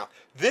out of his mouth.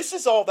 This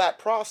is all that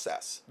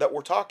process that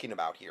we're talking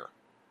about here.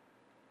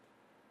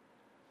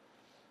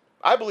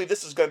 I believe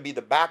this is going to be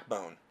the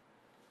backbone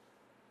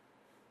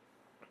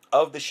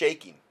of the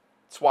shaking.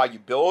 It's why you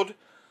build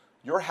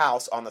your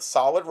house on the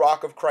solid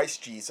rock of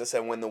Christ Jesus,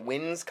 and when the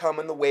winds come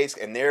and the waves,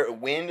 and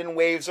wind and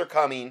waves are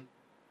coming,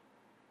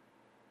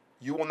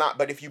 you will not.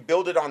 But if you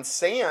build it on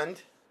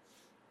sand,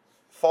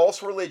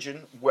 false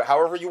religion,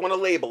 however you want to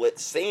label it,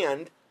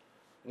 sand,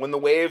 when the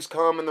waves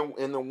come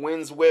and the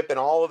winds whip and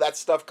all of that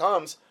stuff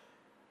comes,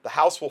 the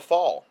house will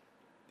fall.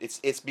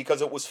 It's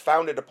because it was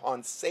founded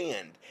upon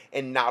sand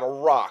and not a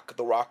rock,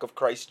 the rock of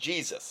Christ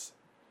Jesus.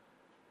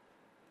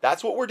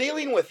 That's what we're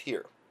dealing with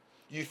here.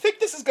 You think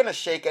this is going to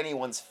shake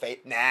anyone's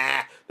faith?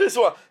 Nah.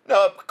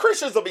 No,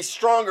 Christians will be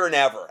stronger than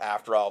ever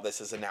after all this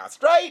is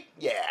announced, right?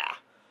 Yeah.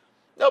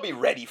 They'll be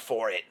ready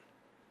for it.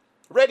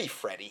 Ready,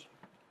 Freddy.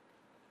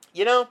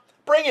 You know,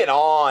 bring it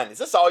on. Is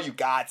this all you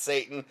got,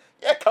 Satan?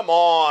 Yeah, come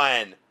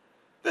on.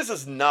 This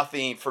is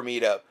nothing for me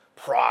to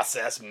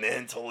process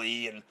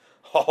mentally and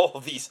all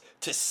of these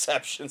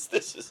deceptions.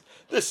 This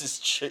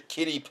is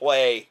kiddie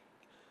play.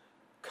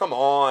 Come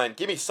on,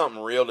 give me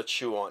something real to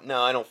chew on.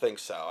 No, I don't think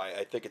so.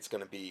 I think it's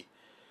going to be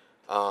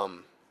the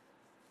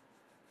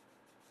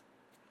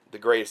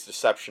greatest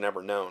deception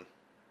ever known.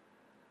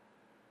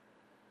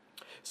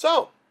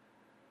 So,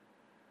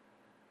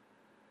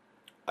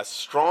 a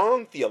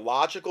strong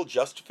theological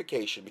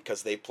justification,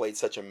 because they played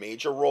such a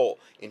major role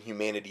in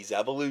humanity's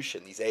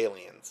evolution, these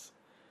aliens.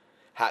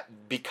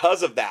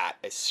 Because of that,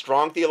 a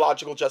strong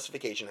theological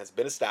justification has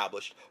been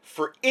established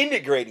for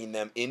integrating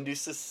them into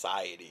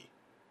society.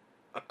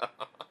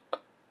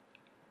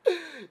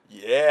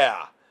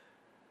 Yeah.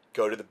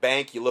 Go to the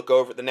bank, you look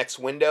over at the next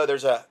window,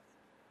 there's a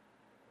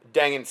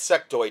dang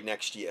insectoid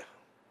next to you.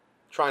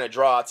 Trying to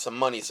draw out some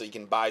money so you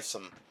can buy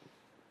some,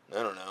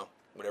 I don't know,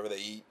 whatever they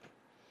eat.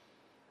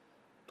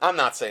 I'm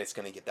not saying it's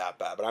going to get that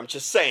bad, but I'm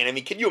just saying, I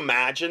mean, can you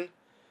imagine?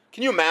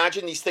 Can you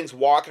imagine these things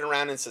walking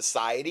around in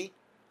society?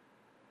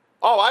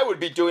 All I would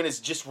be doing is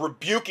just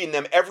rebuking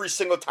them every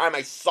single time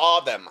I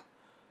saw them.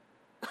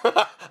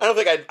 I don't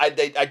think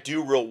I'd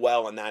do real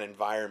well in that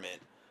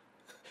environment.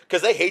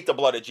 Because they hate the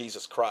blood of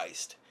Jesus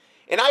Christ.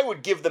 And I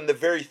would give them the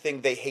very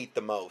thing they hate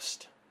the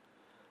most.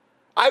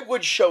 I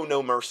would show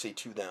no mercy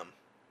to them.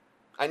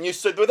 And you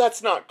said, well,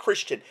 that's not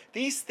Christian.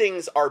 These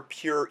things are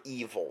pure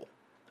evil.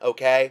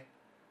 Okay?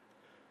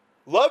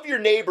 Love your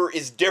neighbor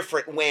is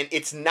different when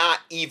it's not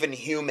even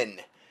human.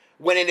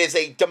 When it is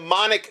a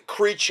demonic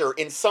creature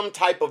in some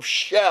type of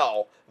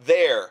shell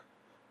there.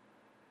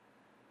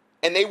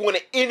 And they want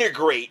to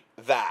integrate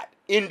that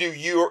into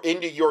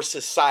your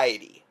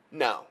society.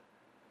 No.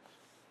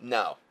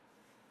 No.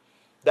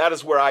 That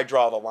is where I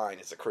draw the line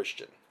as a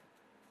Christian.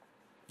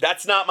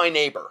 That's not my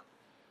neighbor.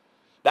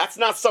 That's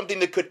not something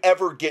that could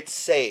ever get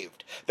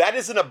saved. That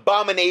is an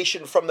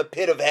abomination from the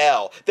pit of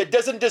hell that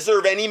doesn't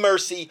deserve any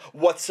mercy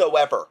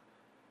whatsoever.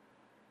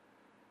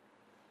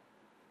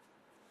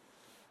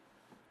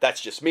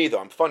 That's just me, though.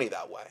 I'm funny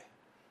that way.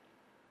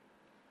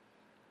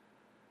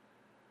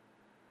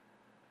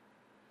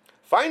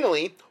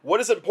 Finally, what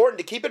is important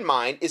to keep in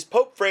mind is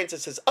Pope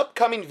Francis's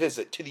upcoming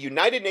visit to the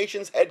United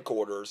Nations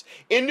headquarters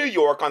in New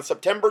York on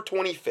September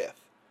 25th.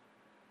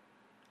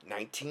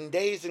 19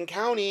 days and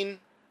counting.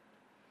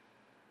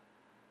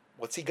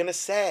 What's he going to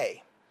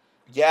say?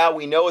 Yeah,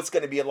 we know it's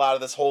going to be a lot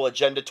of this whole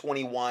Agenda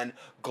 21,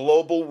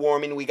 global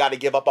warming, we got to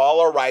give up all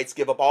our rights,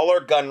 give up all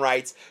our gun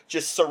rights,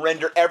 just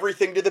surrender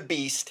everything to the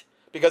beast.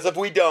 Because if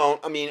we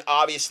don't, I mean,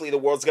 obviously the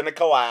world's going to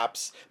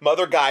collapse.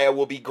 Mother Gaia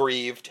will be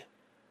grieved.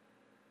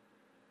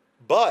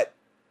 But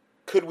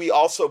could we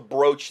also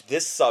broach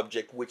this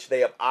subject, which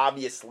they've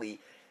obviously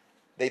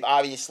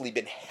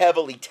been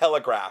heavily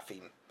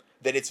telegraphing,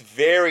 that it's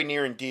very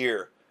near and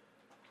dear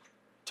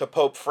to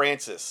Pope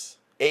Francis,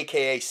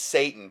 aka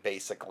Satan,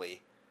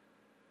 basically,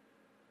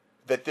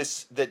 that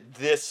this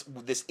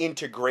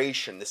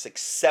integration, this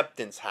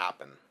acceptance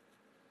happen.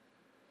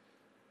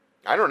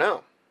 I don't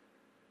know.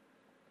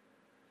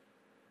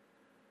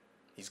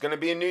 He's going to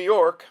be in New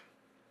York,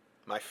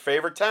 my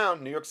favorite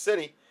town, New York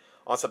City,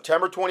 on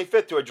September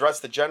 25th to address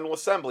the General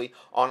Assembly.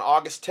 On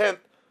August 10th,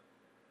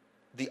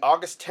 the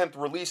August 10th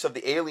release of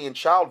the Alien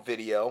Child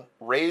video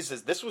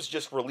raises, this was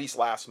just released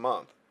last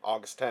month,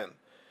 August 10th,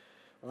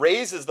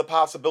 raises the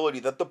possibility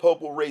that the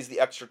Pope will raise the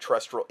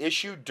extraterrestrial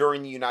issue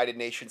during the United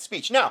Nations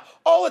speech. Now,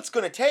 all it's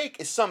going to take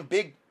is some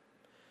big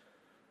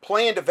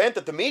planned event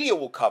that the media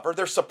will cover.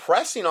 They're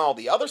suppressing all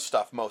the other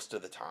stuff most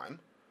of the time.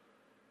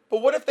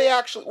 But what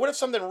if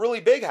something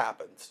really big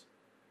happens?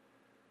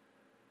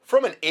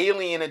 From an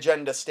alien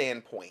agenda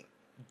standpoint,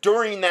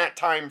 during that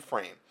time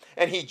frame,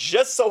 and he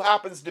just so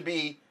happens to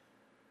be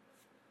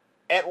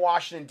at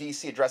Washington,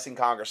 D.C. addressing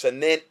Congress,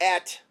 and then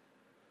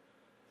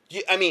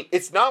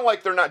it's not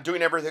like they're not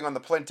doing everything on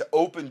the planet to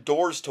open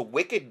doors to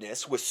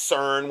wickedness with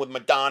CERN, with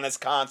Madonna's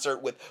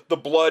concert, with the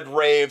blood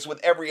raves, with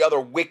every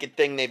other wicked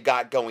thing they've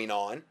got going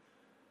on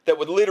that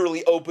would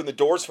literally open the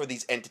doors for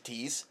these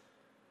entities.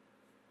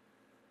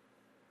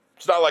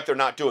 It's not like they're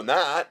not doing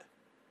that.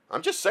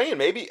 I'm just saying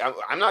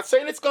I'm not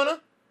saying it's gonna.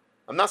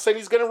 I'm not saying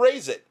he's gonna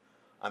raise it.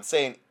 I'm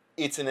saying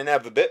it's an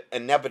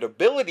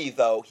inevitability,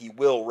 though, he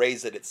will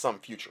raise it at some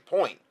future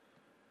point.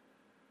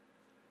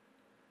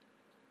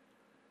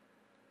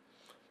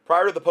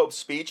 Prior to the Pope's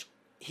speech,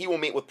 he will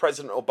meet with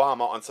President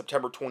Obama on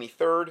September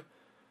 23rd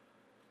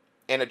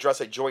and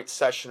address a joint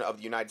session of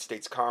the United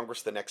States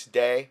Congress the next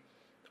day.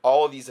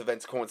 All of these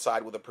events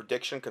coincide with a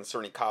prediction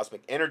concerning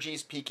cosmic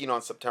energies peaking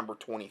on September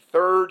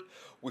 23rd,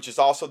 which is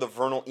also the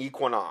vernal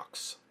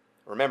equinox.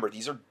 Remember,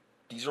 these are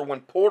when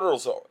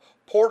portals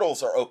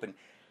are open.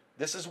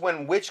 This is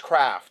when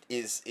witchcraft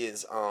is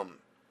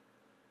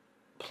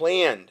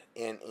planned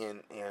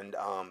and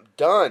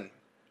done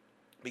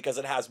because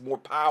it has more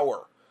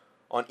power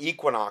on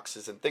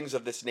equinoxes and things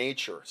of this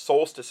nature,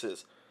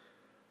 solstices,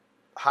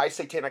 high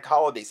satanic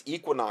holidays,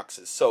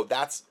 equinoxes. So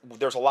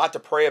there's a lot to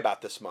pray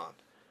about this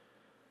month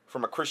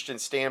from a Christian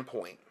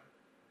standpoint.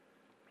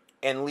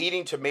 And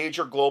leading to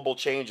major global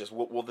changes.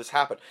 Will this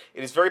happen?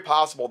 It is very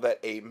possible that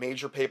a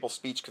major papal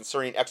speech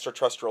concerning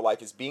extraterrestrial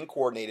life is being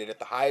coordinated at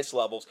the highest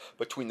levels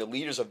between the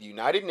leaders of the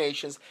United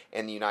Nations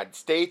and the United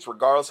States,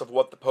 regardless of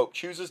what the Pope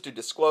chooses to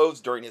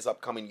disclose during his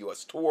upcoming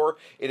U.S. tour.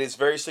 It is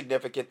very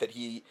significant that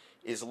he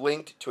is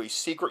linked to a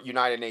secret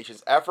United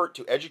Nations effort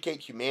to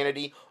educate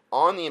humanity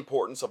on the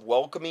importance of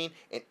welcoming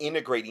and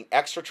integrating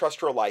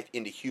extraterrestrial life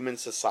into human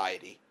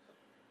society.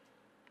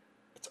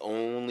 It's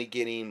only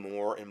getting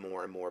more and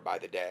more and more by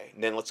the day.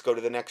 And then let's go to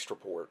the next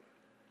report.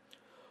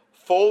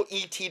 Full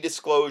ET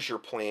disclosure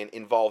plan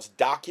involves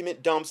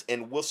document dumps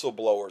and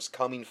whistleblowers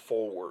coming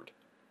forward.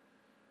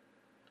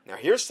 Now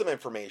here's some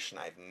information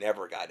I've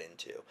never got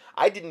into.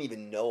 I didn't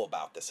even know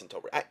about this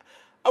until I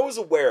was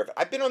aware of it.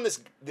 I've been on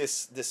this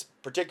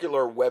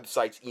particular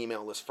website's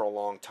email list for a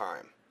long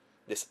time.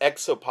 This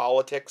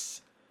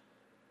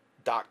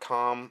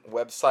exopolitics.com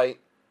website.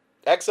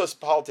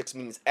 Exopolitics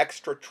means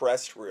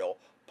extraterrestrial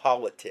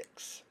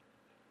politics.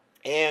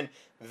 And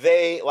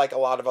they, like a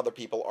lot of other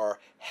people, are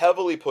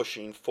heavily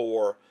pushing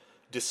for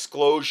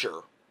disclosure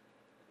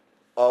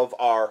of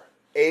our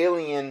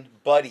alien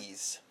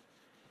buddies.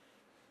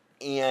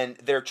 And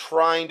they're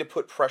trying to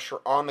put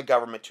pressure on the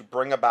government to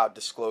bring about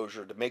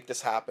disclosure to make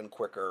this happen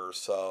quicker,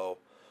 so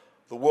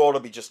the world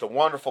will be just a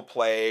wonderful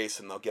place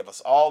and they'll give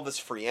us all this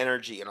free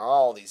energy and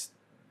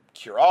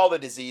cure all the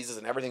diseases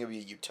and everything will be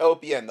a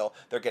utopia, and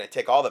they're going to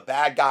take all the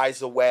bad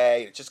guys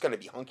away and it's just going to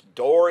be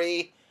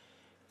hunky-dory.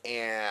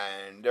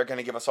 And they're going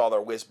to give us all their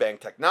whiz-bang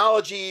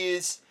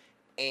technologies,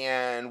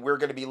 and we're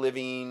going to be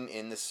living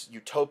in this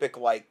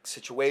utopic-like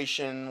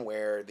situation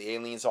where the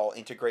aliens all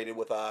integrated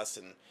with us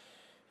and,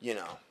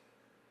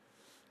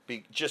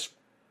 be just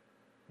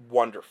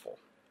wonderful.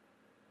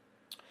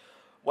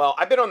 Well,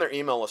 I've been on their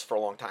email list for a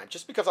long time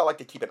just because I like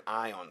to keep an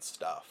eye on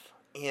stuff.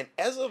 And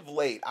as of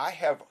late, I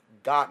have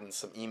gotten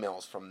some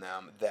emails from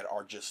them that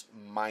are just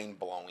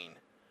mind-blowing.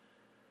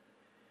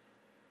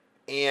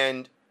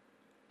 And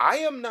I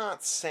am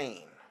not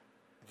saying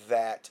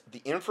that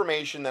the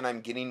information that I'm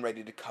getting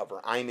ready to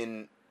cover,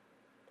 I'm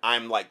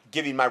like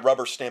giving my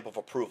rubber stamp of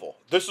approval.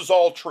 This is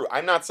all true.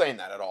 I'm not saying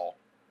that at all.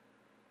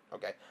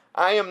 Okay?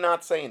 I am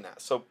not saying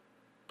that. So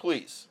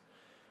please,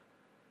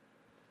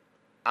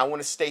 I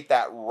want to state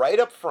that right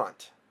up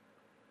front.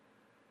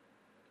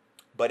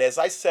 But as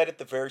I said at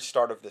the very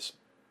start of this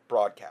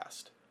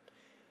broadcast,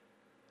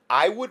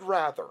 I would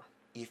rather,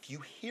 if you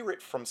hear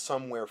it from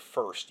somewhere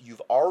first,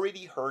 you've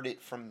already heard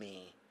it from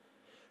me.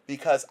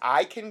 Because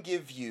I can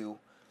give you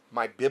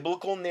my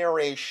biblical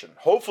narration.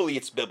 Hopefully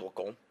it's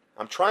biblical.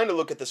 I'm trying to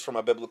look at this from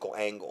a biblical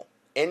angle.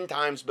 End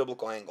times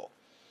biblical angle.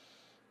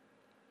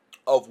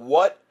 Of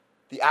what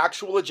the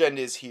actual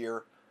agenda is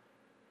here.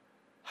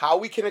 How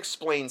we can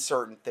explain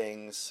certain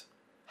things.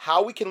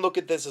 How we can look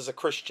at this as a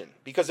Christian.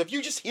 Because if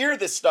you just hear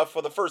this stuff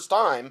for the first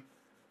time,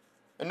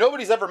 and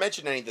nobody's ever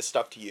mentioned any of this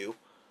stuff to you,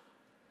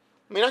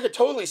 I mean, I could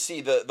totally see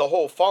the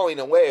whole falling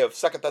away of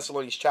 2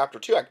 Thessalonians chapter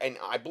 2, and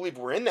I believe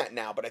we're in that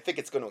now, but I think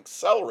it's going to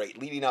accelerate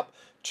leading up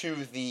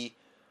to the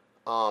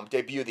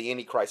debut of the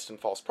Antichrist and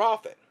false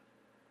prophet.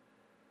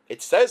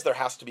 It says there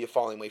has to be a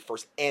falling away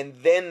first, and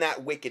then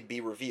that wicked be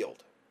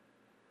revealed.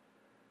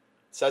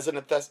 It says in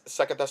 2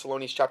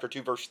 Thessalonians chapter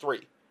 2, verse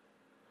 3,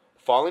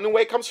 Falling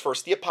away comes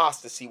first, the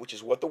apostasy, which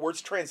is what the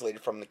word's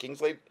translated from the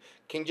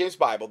King James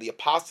Bible, the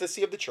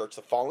apostasy of the church,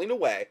 the falling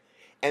away,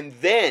 and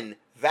then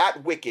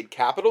that wicked,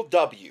 capital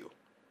W,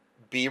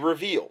 be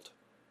revealed.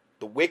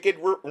 The wicked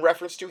we're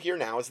referenced to here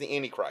now is the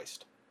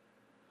Antichrist.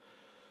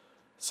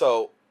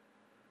 So,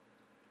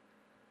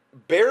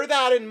 bear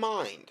that in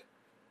mind.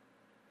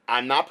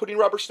 I'm not putting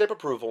rubber stamp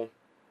approval.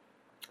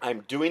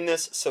 I'm doing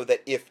this so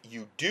that if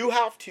you do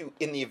have to,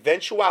 in the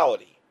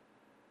eventuality,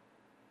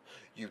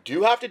 you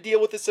do have to deal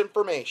with this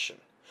information,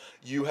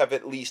 you have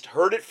at least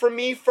heard it from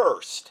me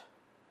first,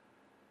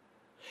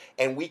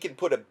 and we can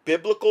put a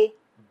biblical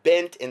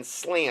bent and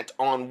slant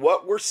on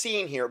what we're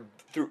seeing here,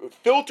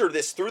 filter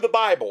this through the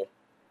Bible,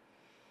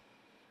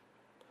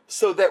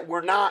 so that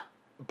we're not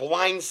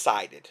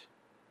blindsided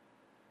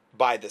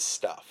by this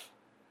stuff.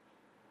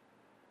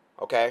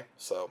 Okay,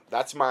 so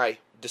that's my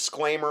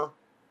disclaimer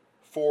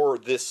for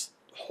this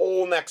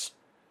whole next,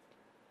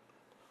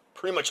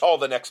 pretty much all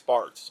the next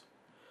parts.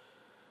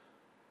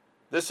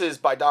 This is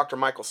by Dr.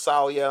 Michael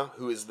Salia,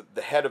 who is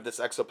the head of this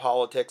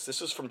Exopolitics.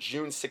 This is from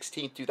June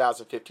 16,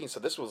 2015,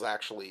 so this was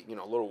actually,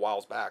 a little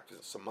whiles back,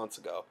 some months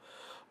ago.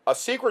 A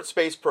secret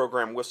space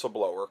program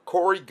whistleblower,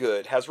 Corey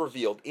Goode, has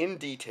revealed in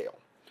detail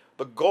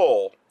the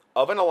goal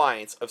of an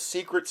alliance of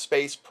secret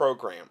space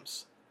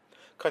programs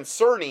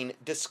concerning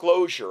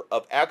disclosure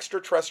of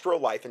extraterrestrial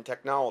life and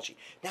technology.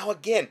 Now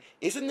again,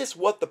 isn't this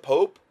what the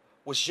Pope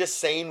was just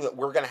saying, that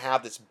we're going to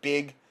have this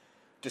big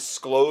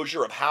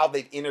disclosure of how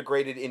they've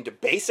integrated into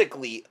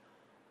basically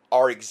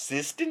our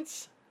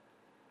existence,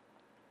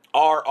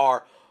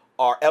 our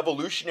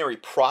evolutionary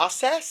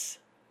process?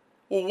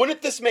 Well,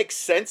 wouldn't this make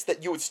sense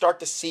that you would start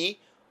to see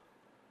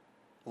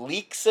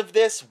leaks of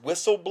this,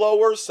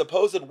 whistleblowers,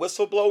 supposed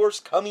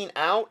whistleblowers coming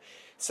out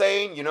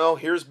saying,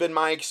 here's been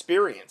my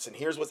experience, and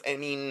here's what's,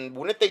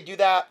 wouldn't they do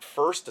that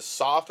first to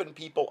soften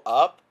people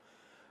up,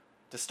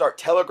 to start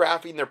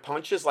telegraphing their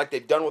punches like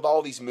they've done with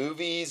all these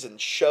movies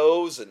and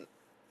shows and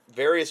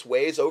various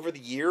ways over the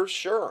years?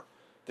 Sure.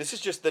 This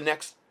is just the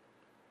next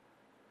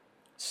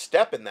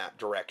step in that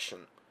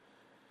direction.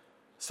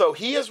 So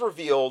he has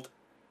revealed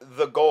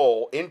the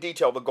goal, in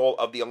detail, the goal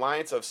of the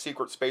Alliance of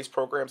Secret Space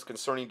Programs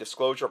concerning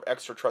disclosure of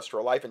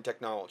extraterrestrial life and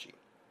technology.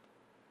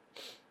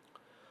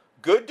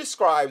 Goode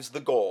describes the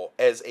goal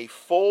as a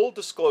full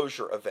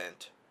disclosure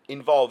event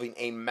involving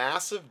a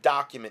massive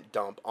document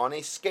dump on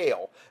a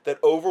scale that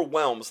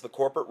overwhelms the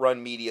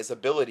corporate-run media's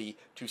ability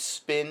to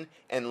spin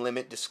and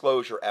limit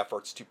disclosure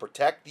efforts to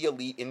protect the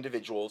elite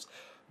individuals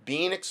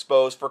being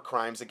exposed for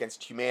crimes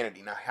against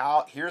humanity.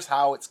 Now, here's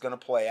how it's going to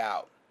play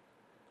out.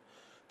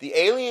 The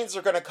aliens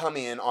are going to come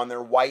in on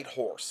their white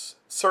horse,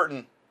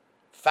 certain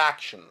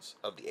factions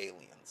of the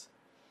aliens,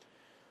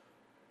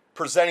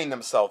 presenting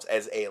themselves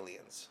as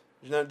aliens.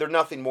 They're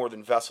nothing more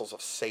than vessels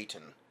of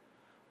Satan,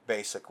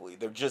 basically.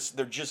 They're just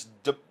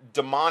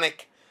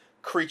demonic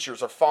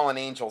creatures or fallen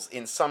angels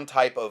in some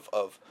type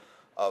of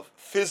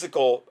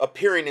physical,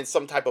 appearing in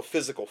some type of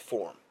physical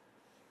form.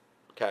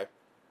 Okay?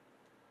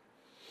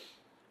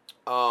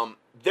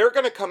 They're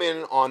going to come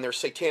in on their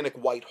satanic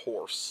white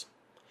horse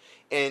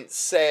and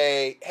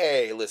say,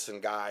 hey,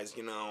 listen, guys,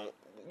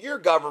 your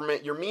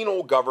government, your mean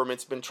old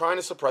government's been trying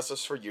to suppress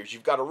us for years.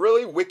 You've got a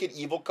really wicked,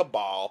 evil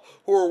cabal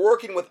who are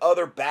working with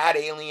other bad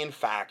alien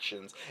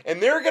factions, and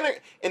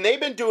they've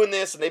been doing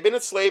this, and they've been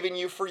enslaving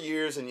you for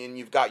years, and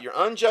you've got your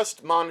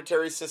unjust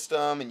monetary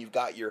system, and you've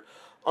got your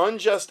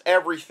unjust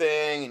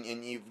everything,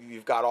 and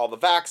you've got all the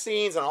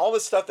vaccines and all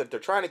this stuff that they're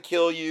trying to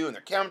kill you, and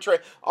they're chemtrail,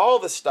 all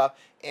this stuff,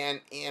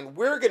 and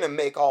we're going to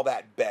make all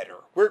that better.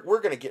 We're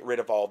going to get rid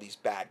of all these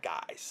bad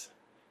guys.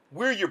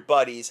 We're your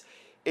buddies.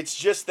 It's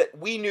just that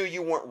we knew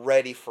you weren't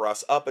ready for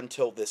us up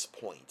until this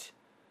point.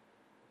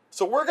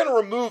 So we're going to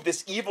remove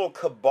this evil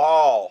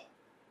cabal,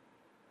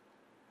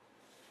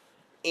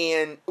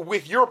 and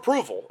with your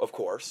approval, of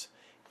course,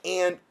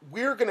 and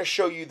we're going to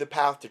show you the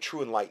path to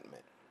true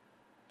enlightenment.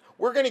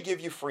 We're going to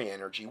give you free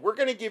energy. We're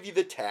going to give you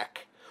the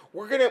tech.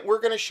 We're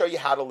going to show you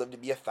how to live to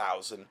be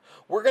 1,000.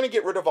 We're going to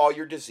get rid of all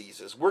your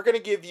diseases. We're going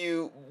to give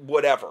you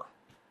whatever.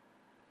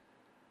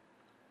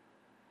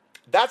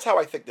 That's how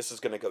I think this is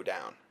going to go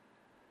down.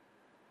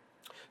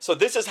 So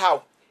this is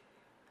how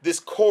this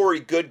Corey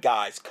Goode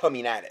guy's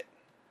coming at it.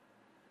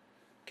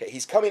 Okay,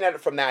 he's coming at it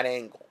from that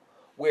angle,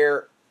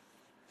 where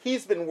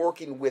he's been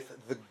working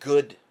with the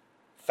good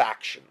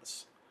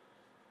factions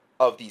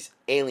of these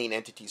alien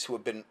entities who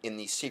have been in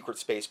these secret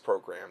space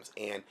programs,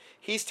 and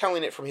he's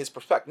telling it from his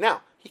perspective.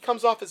 Now, he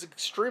comes off as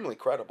extremely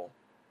credible.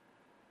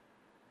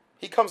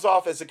 He comes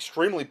off as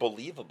extremely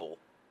believable.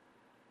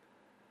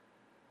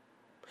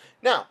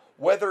 Now,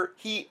 whether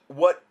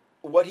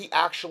what he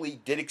actually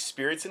did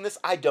experience in this,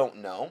 I don't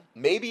know.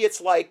 Maybe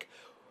it's like,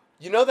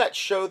 that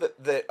show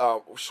that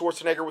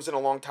Schwarzenegger was in a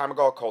long time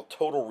ago called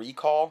Total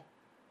Recall?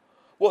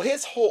 Well,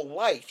 his whole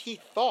life, he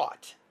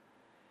thought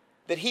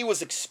that he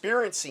was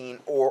experiencing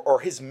or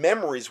his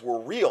memories were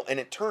real, and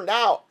it turned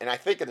out, and I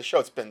think in the show,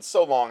 it's been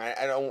so long,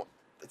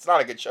 it's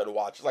not a good show to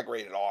watch. It's like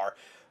rated R.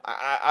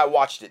 I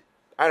watched it,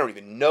 I don't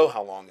even know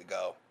how long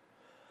ago.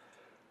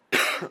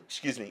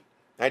 Excuse me.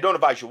 And I don't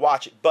advise you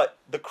watch it, but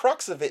the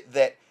crux of it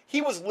that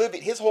he was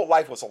living, his whole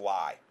life was a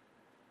lie.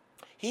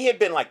 He had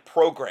been like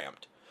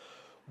programmed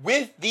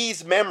with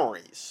these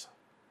memories,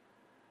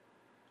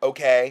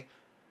 okay?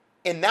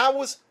 And that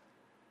was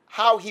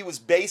how he was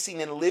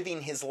basing and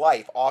living his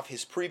life off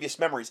his previous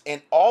memories.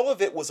 And all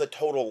of it was a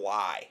total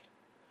lie.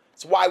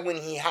 That's why when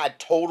he had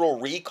total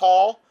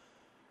recall,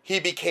 he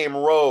became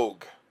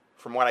rogue,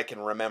 from what I can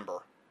remember.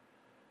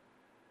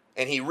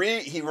 And he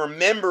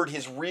remembered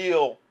his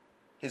real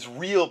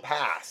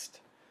past,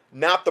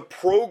 not the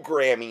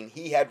programming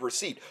he had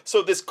received.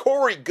 So this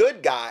Corey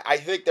Good guy, I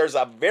think there's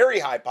a very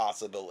high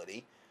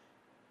possibility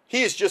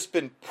he has just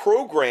been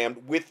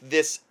programmed with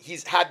this.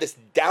 He's had this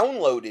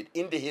downloaded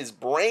into his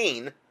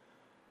brain,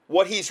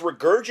 what he's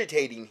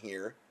regurgitating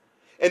here,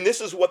 and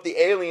this is what the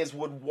aliens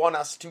would want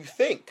us to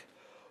think.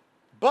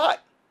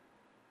 But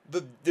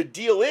the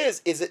deal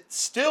is it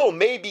still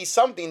may be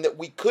something that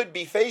we could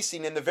be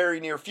facing in the very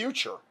near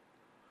future.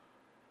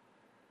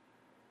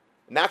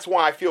 And that's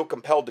why I feel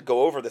compelled to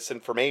go over this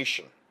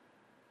information.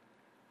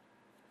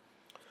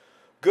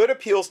 Good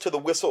appeals to the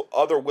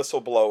other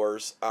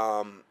whistleblowers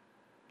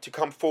to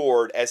come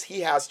forward as he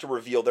has to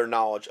reveal their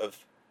knowledge of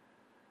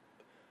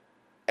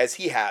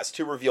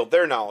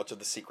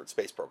the secret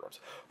space programs.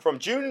 From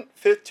June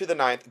 5th to the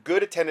 9th,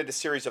 Good attended a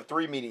series of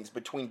 3 meetings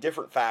between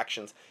different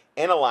factions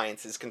and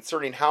alliances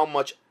concerning how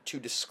much to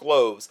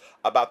disclose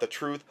about the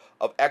truth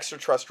of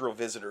extraterrestrial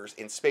visitors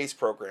in space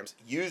programs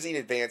using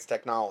advanced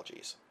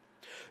technologies.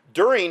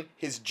 During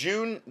his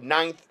June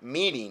 9th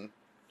meeting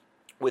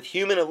with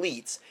human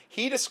elites,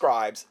 he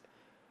describes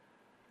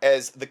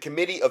as the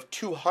Committee of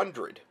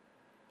 200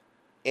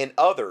 and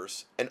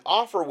others, an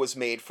offer was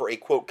made for a,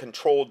 quote,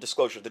 controlled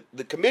disclosure.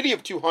 The Committee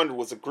of 200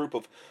 was a group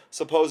of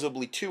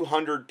supposedly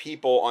 200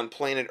 people on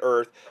planet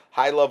Earth,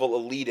 high-level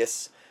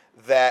elitists,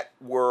 that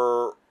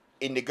were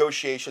in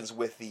negotiations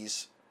with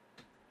these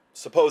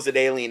supposed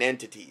alien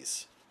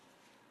entities.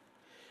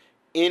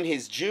 In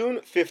his June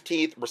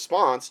 15th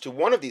response to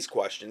one of these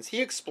questions,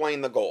 he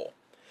explained the goal.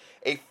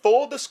 A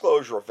full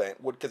disclosure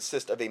event would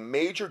consist of a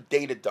major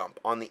data dump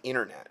on the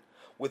internet,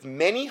 with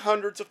many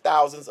hundreds of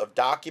thousands of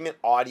document,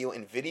 audio,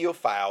 and video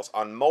files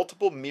on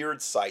multiple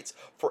mirrored sites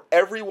for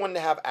everyone to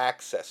have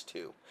access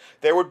to.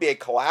 There would be a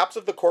collapse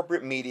of the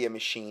corporate media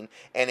machine,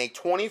 and a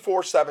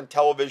 24/7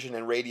 television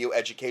and radio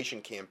education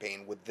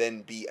campaign would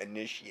then be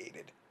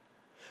initiated.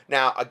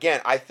 Now,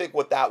 again, I think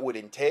what that would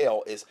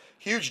entail is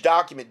huge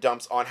document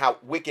dumps on how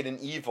wicked and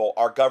evil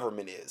our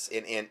government is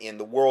and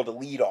the world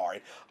elite are.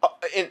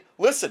 And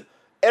listen,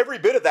 every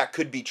bit of that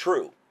could be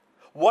true.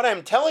 What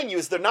I'm telling you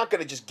is they're not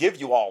going to just give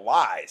you all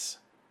lies.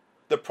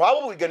 They're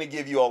probably going to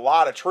give you a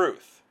lot of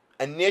truth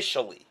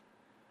initially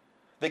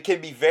that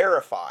can be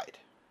verified,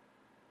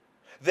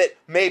 that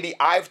maybe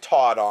I've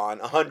taught on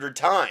 100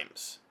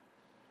 times.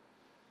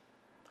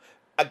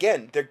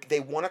 Again,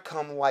 they want to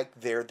come like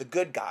they're the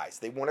good guys.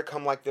 They want to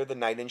come like they're the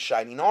knight in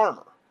shining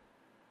armor.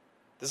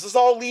 This is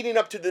all leading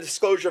up to the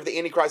disclosure of the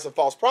Antichrist and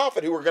false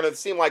prophet, who are going to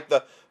seem like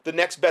the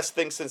next best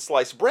thing since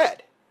sliced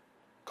bread,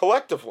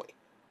 collectively,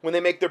 when they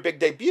make their big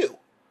debut.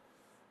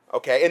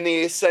 Okay, and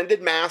the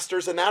Ascended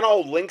Masters, and that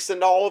all links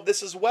into all of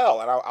this as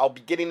well. And I'll be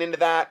getting into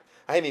that.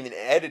 I haven't even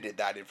edited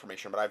that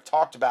information, but I've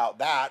talked about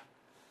that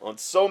on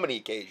so many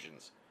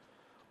occasions.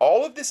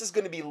 All of this is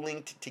going to be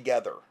linked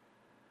together.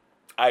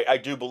 I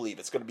do believe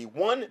it's going to be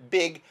one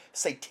big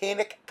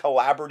satanic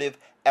collaborative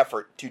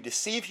effort to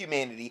deceive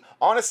humanity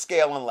on a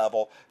scale and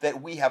level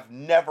that we have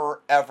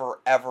never, ever,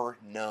 ever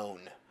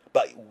known.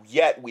 But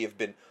yet we have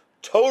been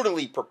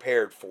totally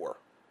prepared for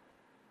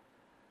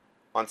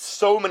on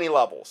so many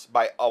levels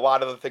by a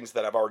lot of the things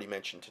that I've already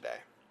mentioned today.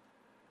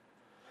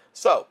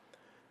 So,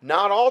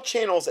 not all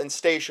channels and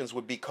stations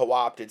would be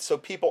co-opted, so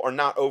people are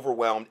not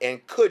overwhelmed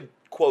and could,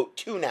 quote,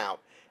 tune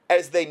out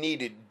as they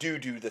needed due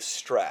to the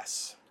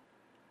stress.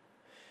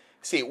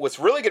 See, what's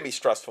really going to be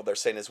stressful, they're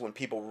saying, is when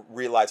people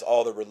realize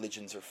all the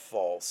religions are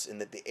false and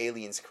that the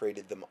aliens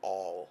created them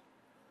all,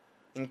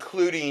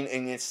 including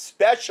and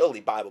especially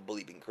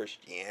Bible-believing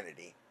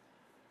Christianity.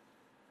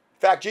 In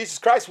fact, Jesus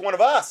Christ, one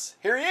of us.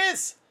 Here he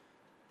is.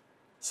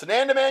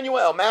 Sanan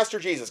Emmanuel, Master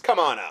Jesus, come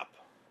on up.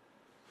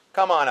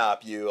 Come on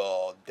up, you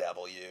old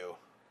devil, you.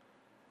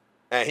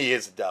 And he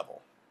is a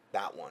devil,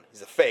 that one.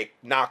 He's a fake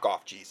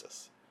knockoff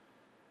Jesus.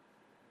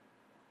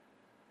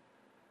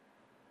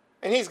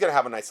 And he's going to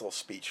have a nice little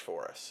speech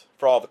for us,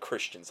 for all the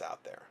Christians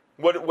out there.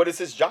 What is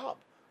his job?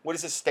 What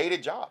is his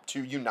stated job?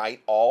 To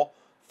unite all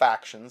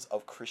factions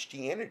of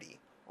Christianity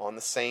on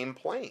the same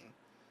plane,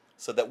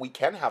 so that we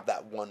can have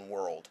that one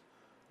world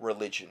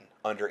religion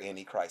under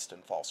Antichrist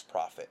and false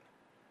prophet.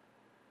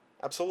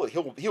 Absolutely.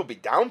 He'll be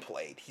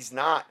downplayed. He's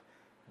not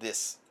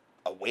this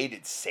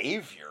awaited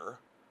savior.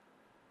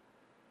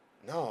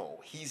 No,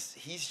 he's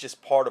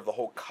just part of the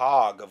whole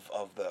cog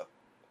of the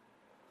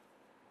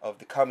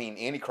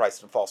coming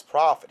Antichrist and false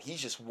prophet.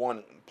 He's just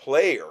one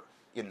player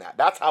in that.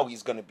 That's how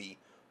he's going to be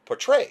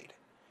portrayed.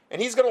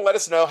 And he's going to let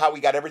us know how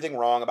we got everything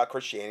wrong about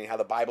Christianity, how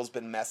the Bible's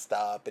been messed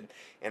up,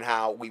 and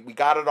how we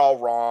got it all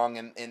wrong,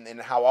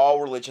 and how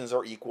all religions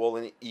are equal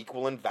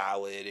and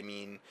valid. I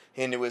mean,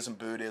 Hinduism,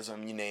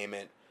 Buddhism, you name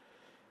it.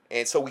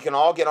 And so we can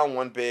all get on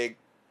one big,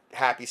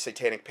 happy,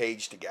 satanic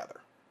page together.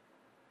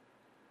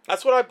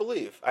 That's what I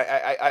believe.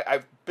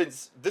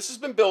 This has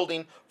been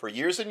building for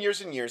years and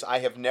years and years. I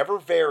have never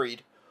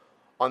varied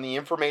on the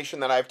information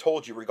that I've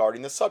told you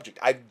regarding the subject.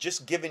 I've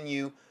just given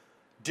you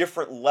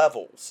different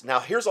levels. Now,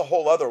 here's a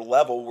whole other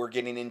level we're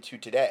getting into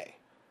today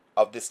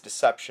of this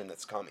deception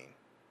that's coming.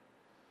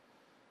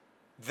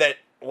 That,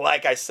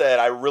 like I said,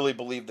 I really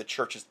believe the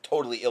church is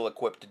totally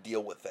ill-equipped to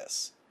deal with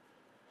this.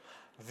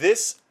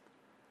 This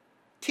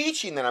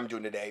teaching that I'm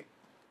doing today,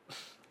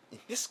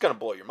 this is going to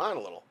blow your mind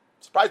a little.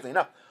 Surprisingly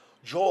enough,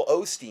 Joel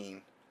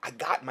Osteen, I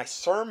got my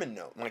sermon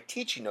note, my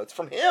teaching notes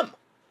from him.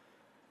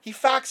 He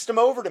faxed them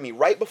over to me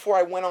right before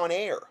I went on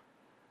air.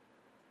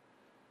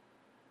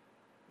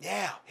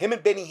 Yeah, him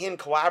and Benny Hinn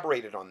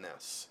collaborated on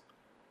this.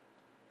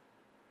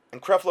 And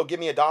Creflo, give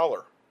me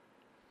 $1.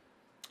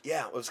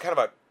 Yeah, it was kind of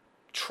a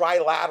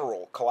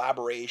trilateral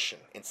collaboration.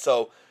 And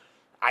so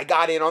I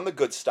got in on the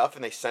good stuff,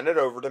 and they sent it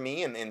over to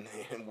me, and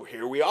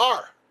here we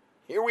are.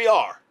 Here we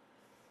are.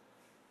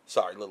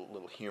 Sorry,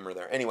 little humor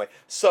there. Anyway,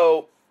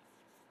 so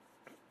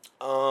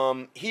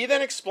he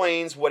then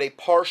explains what a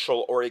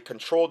partial or a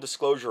controlled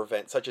disclosure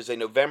event, such as a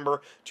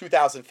November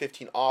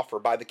 2015 offer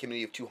by the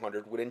Committee of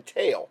 200, would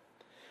entail.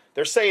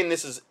 They're saying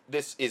this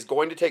is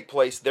going to take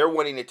place. They're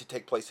wanting it to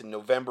take place in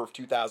November of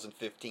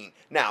 2015.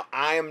 Now,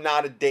 I am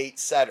not a date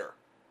setter.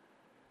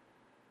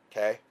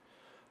 Okay?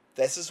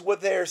 This is what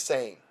they're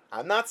saying.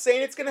 I'm not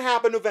saying it's going to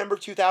happen November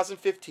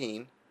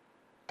 2015.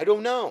 I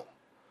don't know.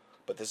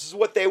 But this is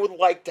what they would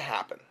like to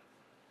happen.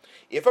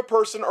 If a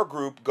person or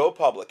group go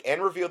public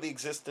and reveal the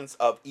existence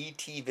of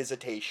ET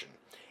visitation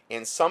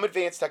and some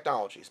advanced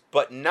technologies,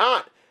 but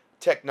not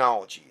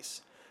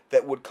technologies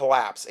that would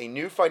collapse a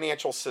new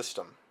financial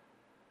system,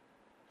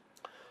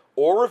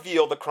 or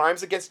reveal the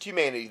crimes against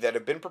humanity that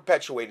have been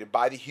perpetuated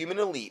by the human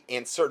elite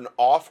and certain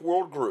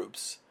off-world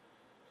groups,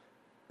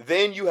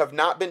 then you have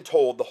not been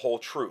told the whole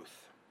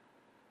truth.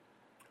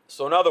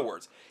 So in other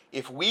words,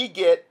 if we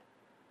get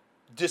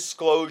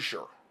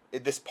disclosure,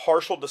 this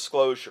partial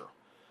disclosure,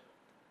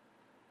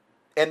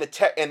 and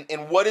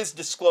and what is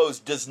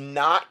disclosed does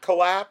not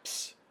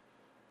collapse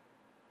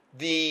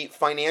the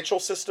financial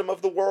system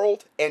of the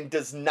world and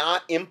does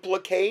not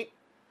implicate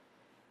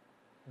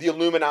the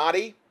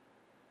Illuminati,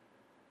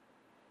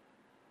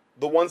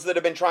 the ones that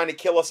have been trying to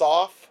kill us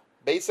off,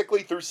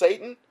 basically through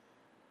Satan,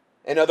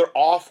 and other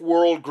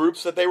off-world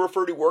groups that they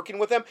refer to working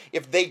with them,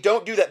 if they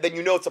don't do that, then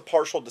you know it's a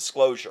partial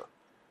disclosure.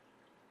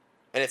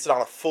 And it's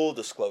not a full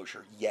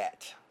disclosure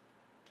yet.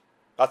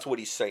 That's what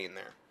he's saying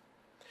there.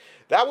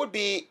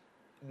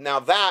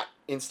 Now that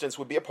instance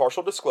would be a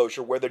partial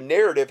disclosure where the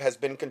narrative has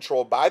been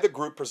controlled by the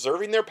group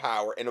preserving their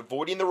power and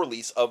avoiding the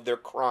release of their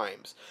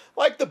crimes.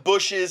 Like the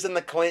Bushes and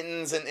the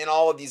Clintons and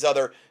all of these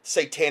other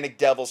satanic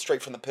devils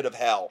straight from the pit of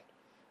hell.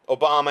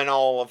 Obama and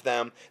all of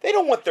them. They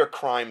don't want their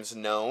crimes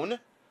known.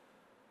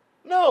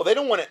 No, they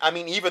don't want it. I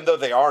mean, even though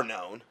they are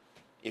known,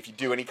 if you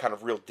do any kind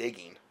of real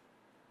digging.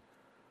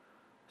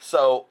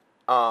 So,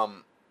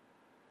 the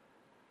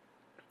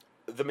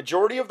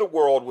majority of the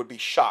world would be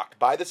shocked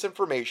by this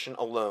information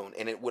alone,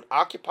 and it would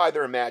occupy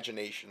their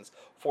imaginations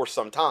for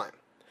some time.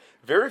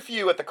 Very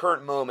few at the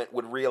current moment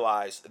would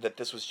realize that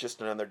this was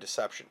just another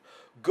deception.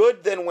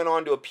 Good then went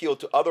on to appeal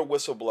to other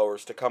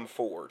whistleblowers to come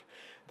forward.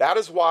 That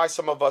is why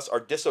some of us are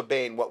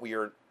disobeying what we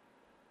are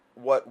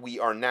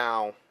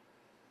now,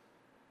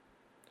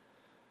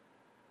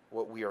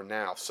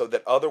 so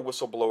that other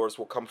whistleblowers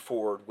will come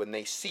forward when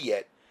they see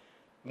it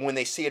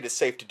is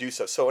safe to do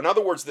so. So in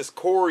other words, this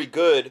Corey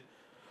Goode,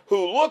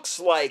 who looks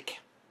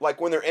like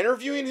when they're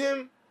interviewing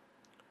him,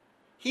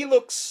 he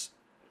looks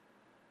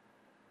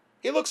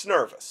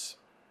nervous.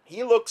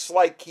 He looks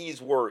like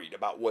he's worried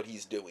about what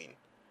he's doing.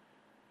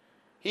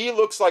 He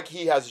looks like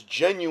he has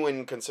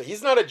genuine concern.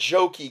 He's not a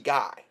jokey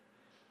guy.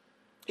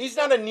 He's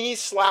not a knee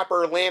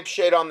slapper,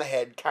 lampshade on the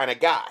head kind of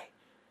guy.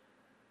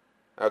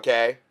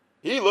 Okay?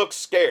 He looks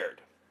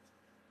scared.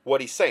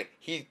 What he's saying.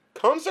 He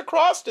comes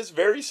across as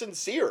very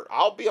sincere.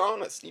 I'll be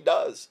honest. He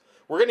does.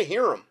 We're going to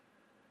hear him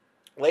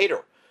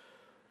later.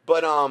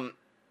 But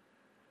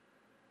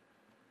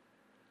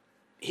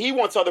he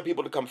wants other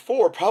people to come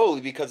forward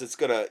probably because it's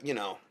going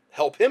to,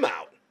 help him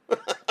out.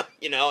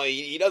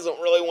 He doesn't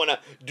really want to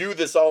do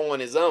this all on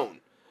his own.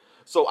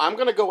 So I'm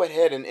going to go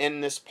ahead and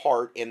end this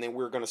part, and then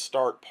we're going to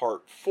start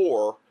part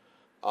 4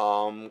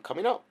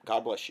 coming up.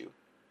 God bless you.